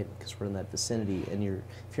 MSP, right? Because we're in that vicinity, and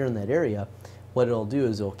if you're in that area, what it'll do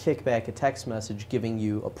is it'll kick back a text message giving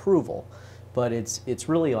you approval. But it's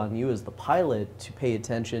really on you as the pilot to pay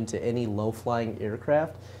attention to any low-flying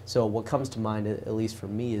aircraft. So what comes to mind, at least for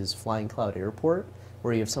me, is Flying Cloud Airport,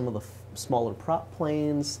 where you have some of the smaller prop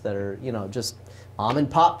planes that are, you know, just mom and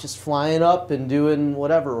pop, just flying up and doing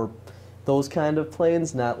whatever, or those kind of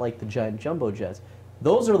planes, not like the giant jumbo jets.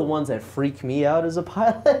 Those are the ones that freak me out as a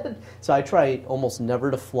pilot. So I try almost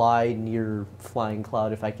never to fly near Flying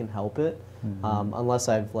Cloud if I can help it, unless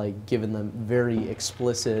I've like given them very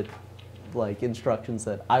explicit like instructions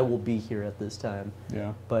that I will be here at this time.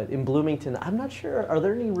 Yeah. But in Bloomington, I'm not sure. Are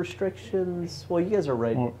there any restrictions? Well, you guys are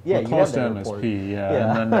right. Well, yeah, we're you close have to the airport. MSP. Yeah.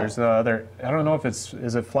 And then there's the other. I don't know if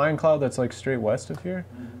is it Flying Cloud that's like straight west of here?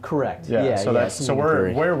 Correct. Yeah. So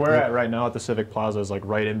where we're at right now at the Civic Plaza is like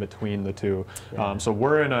right in between the two. Yeah. So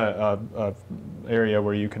we're in a area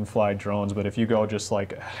where you can fly drones, but if you go just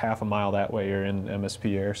like half a mile that way, you're in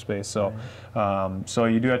MSP airspace. So so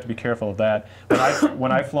you do have to be careful of that.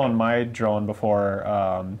 When I've flown my drone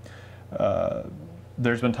before.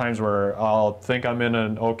 There's been times where I'll think I'm in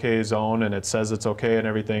an okay zone and it says it's okay and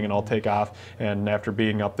everything, and I'll take off, and after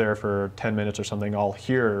being up there for 10 minutes or something, I'll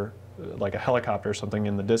hear like a helicopter or something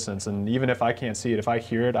in the distance, and even if I can't see it, if I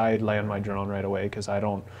hear it, I land my drone right away because I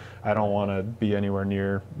don't want to be anywhere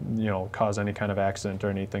near, you know, cause any kind of accident or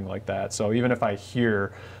anything like that. So even if I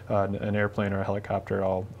hear an airplane or a helicopter,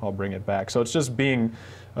 I'll bring it back. So it's just being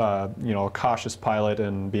you know, a cautious pilot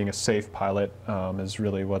and being a safe pilot is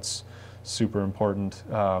really what's super important.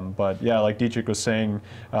 But yeah, like Dietrich was saying,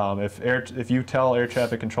 if you tell air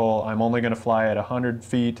traffic control, I'm only going to fly at 100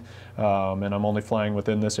 feet and I'm only flying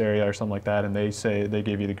within this area or something like that, and they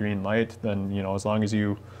give you the green light, then, you know, as long as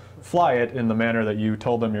you fly it in the manner that you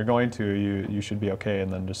told them you're going to, you should be okay,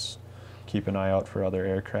 and then just keep an eye out for other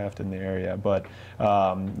aircraft in the area. But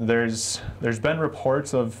there's been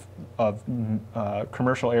reports of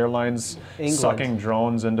commercial airlines sucking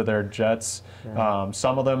drones into their jets. Yeah.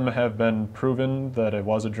 Some of them have been proven that it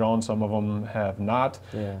was a drone. Some of them have not.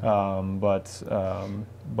 Yeah.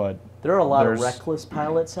 But there are a lot of reckless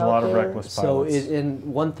pilots out there. A lot of reckless pilots. So, and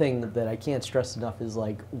one thing that I can't stress enough is,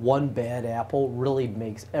 like, one bad apple really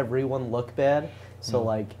makes everyone look bad. So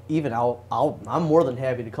like, even I'm more than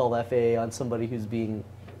happy to call the FAA on somebody who's being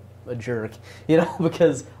a jerk, you know,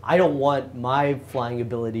 because I don't want my flying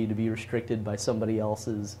ability to be restricted by somebody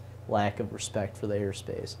else's lack of respect for the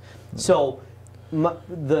airspace. So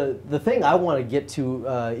the thing I want to get to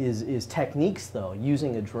is techniques, though,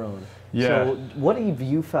 using a drone. Yeah. So what have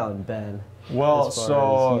you found, Ben? Well, as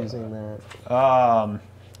far as using that?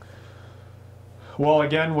 Well,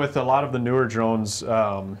 again, with a lot of the newer drones,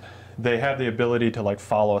 they have the ability to like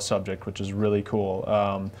follow a subject, which is really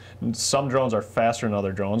cool. Some drones are faster than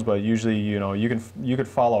other drones, but usually, you know, you could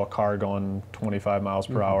follow a car going 25 miles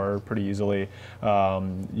per hour pretty easily.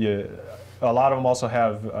 A lot of them also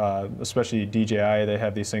have, especially DJI, they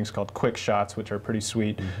have these things called quick shots, which are pretty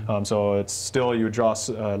sweet. So it's still, you would draw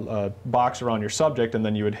a box around your subject, and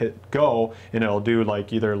then you would hit go, and it'll do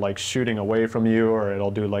like either like shooting away from you, or it'll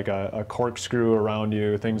do like a corkscrew around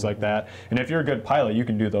you, things like that. And if you're a good pilot, you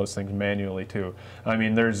can do those things manually too. I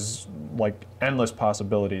mean, there's like endless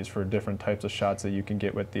possibilities for different types of shots that you can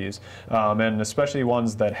get with these, and especially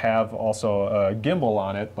ones that have also a gimbal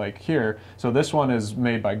on it, like here. So this one is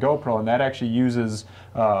made by GoPro, and that actually uses,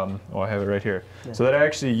 oh, I have it right here. Yeah. So that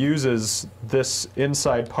actually uses this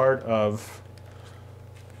inside part of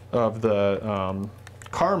the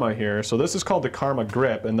Karma here. So this is called the Karma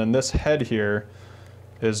grip, and then this head here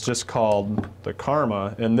is just called the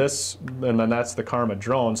Karma, and then that's the Karma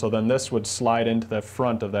drone. So then this would slide into the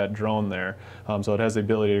front of that drone there. So it has the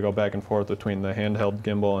ability to go back and forth between the handheld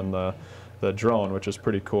gimbal and the drone, which is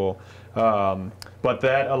pretty cool. But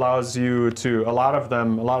that allows you to, a lot of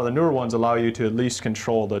the newer ones allow you to at least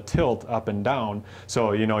control the tilt up and down.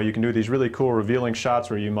 So, you know, you can do these really cool revealing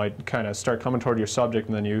shots where you might kind of start coming toward your subject,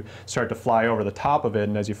 and then you start to fly over the top of it,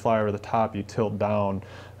 and as you fly over the top, you tilt down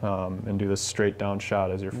and do this straight down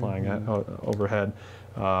shot as you're flying overhead.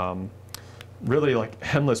 Really, like,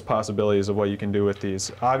 endless possibilities of what you can do with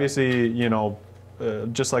these. Obviously, you know,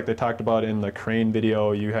 just like they talked about in the crane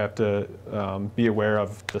video, you have to be aware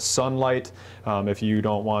of the sunlight. If you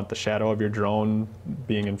don't want the shadow of your drone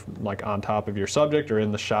being like on top of your subject or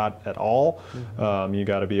in the shot at all, you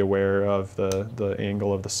got to be aware of the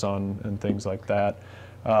angle of the sun and things like that.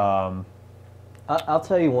 I'll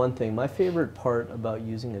tell you one thing. My favorite part about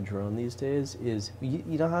using a drone these days is,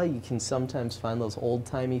 you know how you can sometimes find those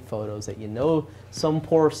old-timey photos that, you know, some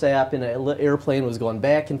poor sap in an airplane was going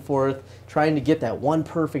back and forth trying to get that one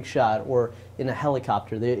perfect shot, or in a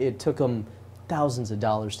helicopter, it took them thousands of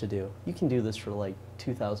dollars to do. You can do this for like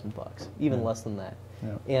 $2,000 bucks, even less than that.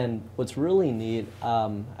 Yeah. And what's really neat,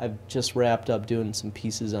 I've just wrapped up doing some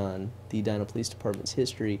pieces on the Edina Police Department's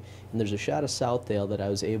history, and there's a shot of Southdale that I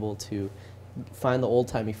was able to find the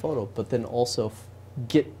old-timey photo, but then also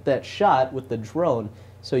get that shot with the drone,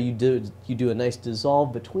 so you do a nice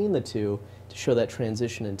dissolve between the two to show that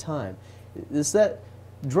transition in time.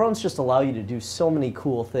 Drones just allow you to do so many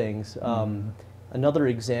cool things. Another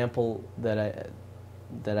example that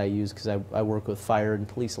I use, because I work with fire and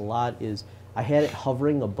police a lot, is I had it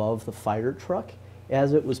hovering above the fire truck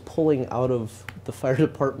as it was pulling out of the fire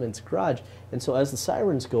department's garage, and so as the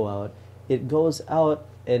sirens go out, it goes out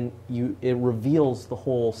and it reveals the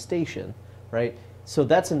whole station, right? So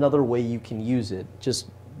that's another way you can use it, just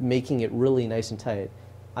making it really nice and tight.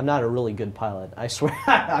 I'm not a really good pilot, I swear.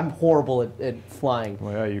 I'm horrible at flying.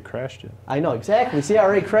 Well, yeah, you crashed it. I know, exactly. See, I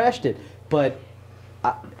already crashed it. But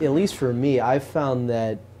at least for me, I've found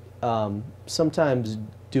that sometimes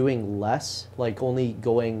doing less, like only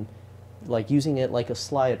going, like using it like a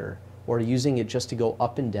slider, or using it just to go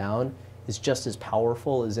up and down, is just as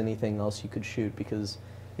powerful as anything else you could shoot, because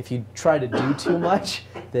if you try to do too much,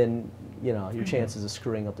 then you know, your chances of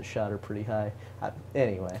screwing up the shot are pretty high.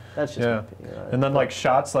 Anyway, that's just my opinion. And then like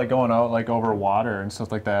shots like going out like over water and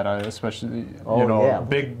stuff like that, especially you know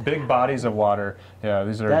big bodies of water. Yeah,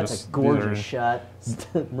 these are that's a gorgeous shot.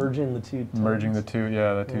 Merging the two. Merging the two,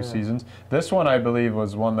 the two seasons. This one I believe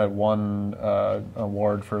was one that won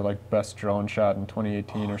award for like best drone shot in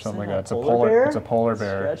 2018 or something like that. It's a polar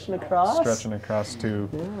bear. Stretching across. Stretching across two.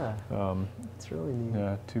 Yeah. It's really neat.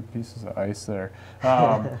 Yeah, two pieces of ice there.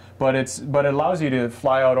 But it allows you to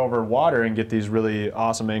fly out over water and get these really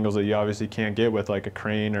awesome angles that you obviously can't get with like a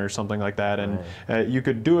crane or something like that. And you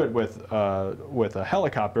could do it with a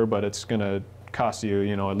helicopter, but it's gonna cost you,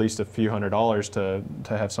 you know, at least a few $100s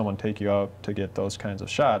to have someone take you out to get those kinds of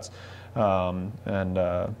shots.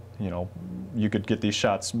 You know, you could get these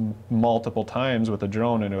shots multiple times with a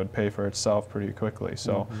drone, and it would pay for itself pretty quickly.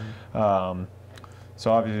 So,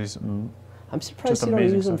 so obviously, I'm surprised you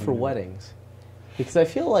don't use them for weddings, because I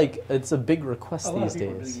feel like it's a big request these days. A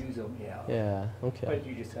lot of people do use them, yeah. Yeah. Okay. But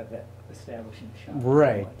you just have that establishing shot.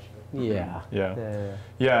 Right. Yeah,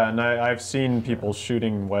 and I've seen people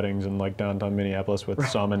shooting weddings in like downtown Minneapolis with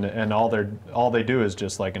some, and all they do is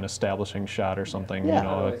just like an establishing shot or something, you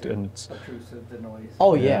know, and it's obtrusive, the noise.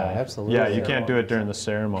 Oh yeah, absolutely. Yeah, you can't do it during the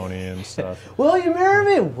ceremony and stuff. Will you marry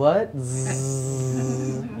me? What?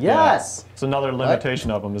 Yes. It's another limitation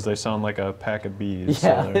of them is they sound like a pack of bees.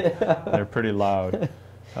 So they're pretty loud.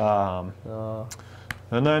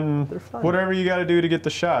 And then whatever you got to do to get the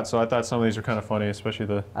shot. So I thought some of these were kind of funny, especially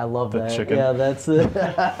the chicken. Yeah, that's it.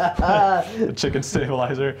 The chicken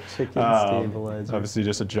stabilizer. Chicken stabilizer. Obviously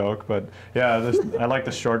just a joke, but yeah, I like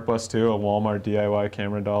the short bus too, a Walmart DIY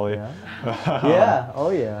camera dolly. Yeah. Oh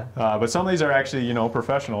yeah. But some of these are actually, you know,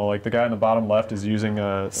 professional. Like the guy in the bottom left is using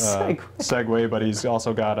a Segway, but he's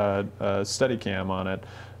also got a Steadicam on it.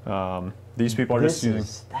 These people are just using.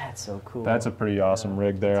 That's so cool. That's a pretty awesome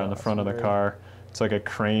rig there on the front of the car. It's like a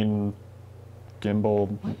crane gimbal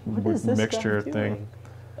mixture thing.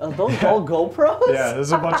 Are those all GoPros? Yeah,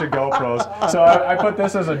 there's a bunch of GoPros. So I put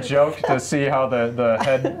this as a joke to see how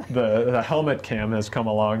the helmet cam has come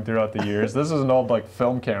along throughout the years. This is an old like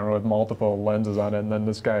film camera with multiple lenses on it, and then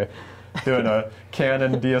this guy doing a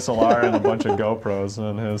Canon DSLR and a bunch of GoPros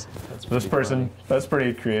on his. This person, that's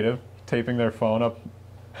pretty creative, taping their phone up.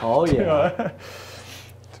 Oh yeah.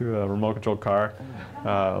 To a remote control car.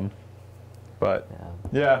 But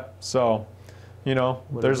yeah, so, you know,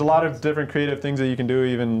 there's a lot of different creative things that you can do,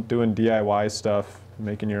 even doing DIY stuff,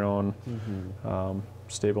 making your own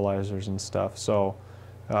stabilizers and stuff. So,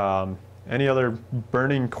 any other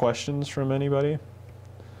burning questions from anybody?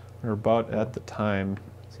 Or about at the time?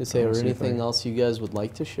 I was gonna say, or anything else you guys would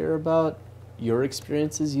like to share about your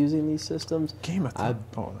experiences using these systems? Game of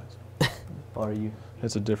Thrones. Are you?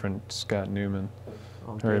 It's a different Scott Newman.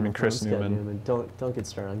 Oh, or I mean Chris Newman. Don't get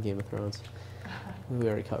started on Game of Thrones. We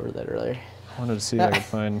already covered that earlier. I wanted to see if I could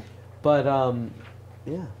find. But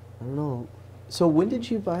yeah, I don't know. So when did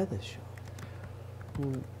you buy this show?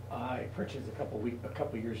 I purchased a couple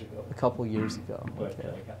years ago. A couple years ago. But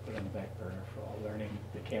I got put on the back burner for all learning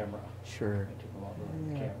the camera. Sure. I took a lot of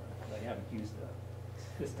learning the camera. I haven't used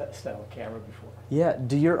this style of camera before. Yeah.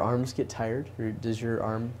 Do your arms get tired, or does your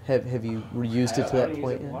arm have you used it to that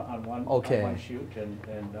point yet? On one shoot,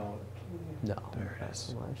 and no. No. There it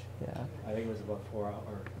is. Much. Yeah. I think it was about 4 hours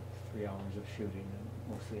or 3 hours of shooting,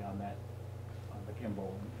 and mostly on the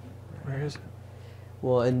gimbal. Where is it?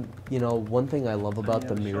 Well, and you know, one thing I love about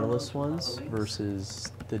the mirrorless ones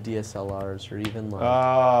versus the DSLRs, or even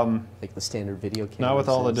like the standard video cameras. Not with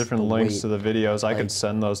all the different links weight. to the videos. I Like, could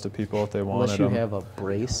send those to people if they wanted them. Unless you have a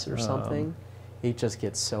brace or something, it just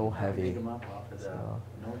gets so heavy. So,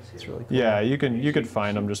 it's really cool. Yeah, you could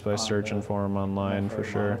find them just by searching for them online for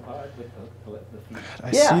sure.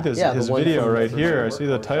 I see his video right here. I see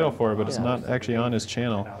the title for it, but it's not actually on his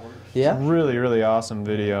channel. Yeah. It's a really, really awesome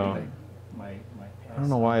video. I don't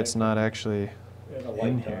know why it's not actually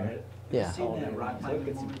in here. Yeah. Have you seen that Rock My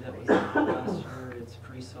movie that was out last year? It's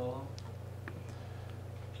free solo.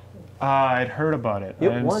 I'd heard about it. I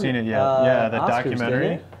haven't seen it yet. Yeah, the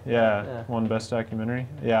documentary. Yeah, won best documentary.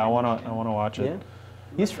 Yeah, I wanna watch it. Yeah.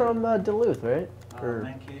 He's from Duluth, right?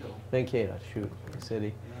 Mankato. Mankato, shoot,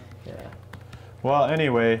 city. Yeah. Well,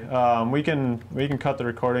 anyway, we can cut the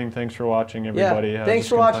recording. Thanks for watching, everybody. Yeah. Thanks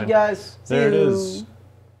for watching, guys. There it is.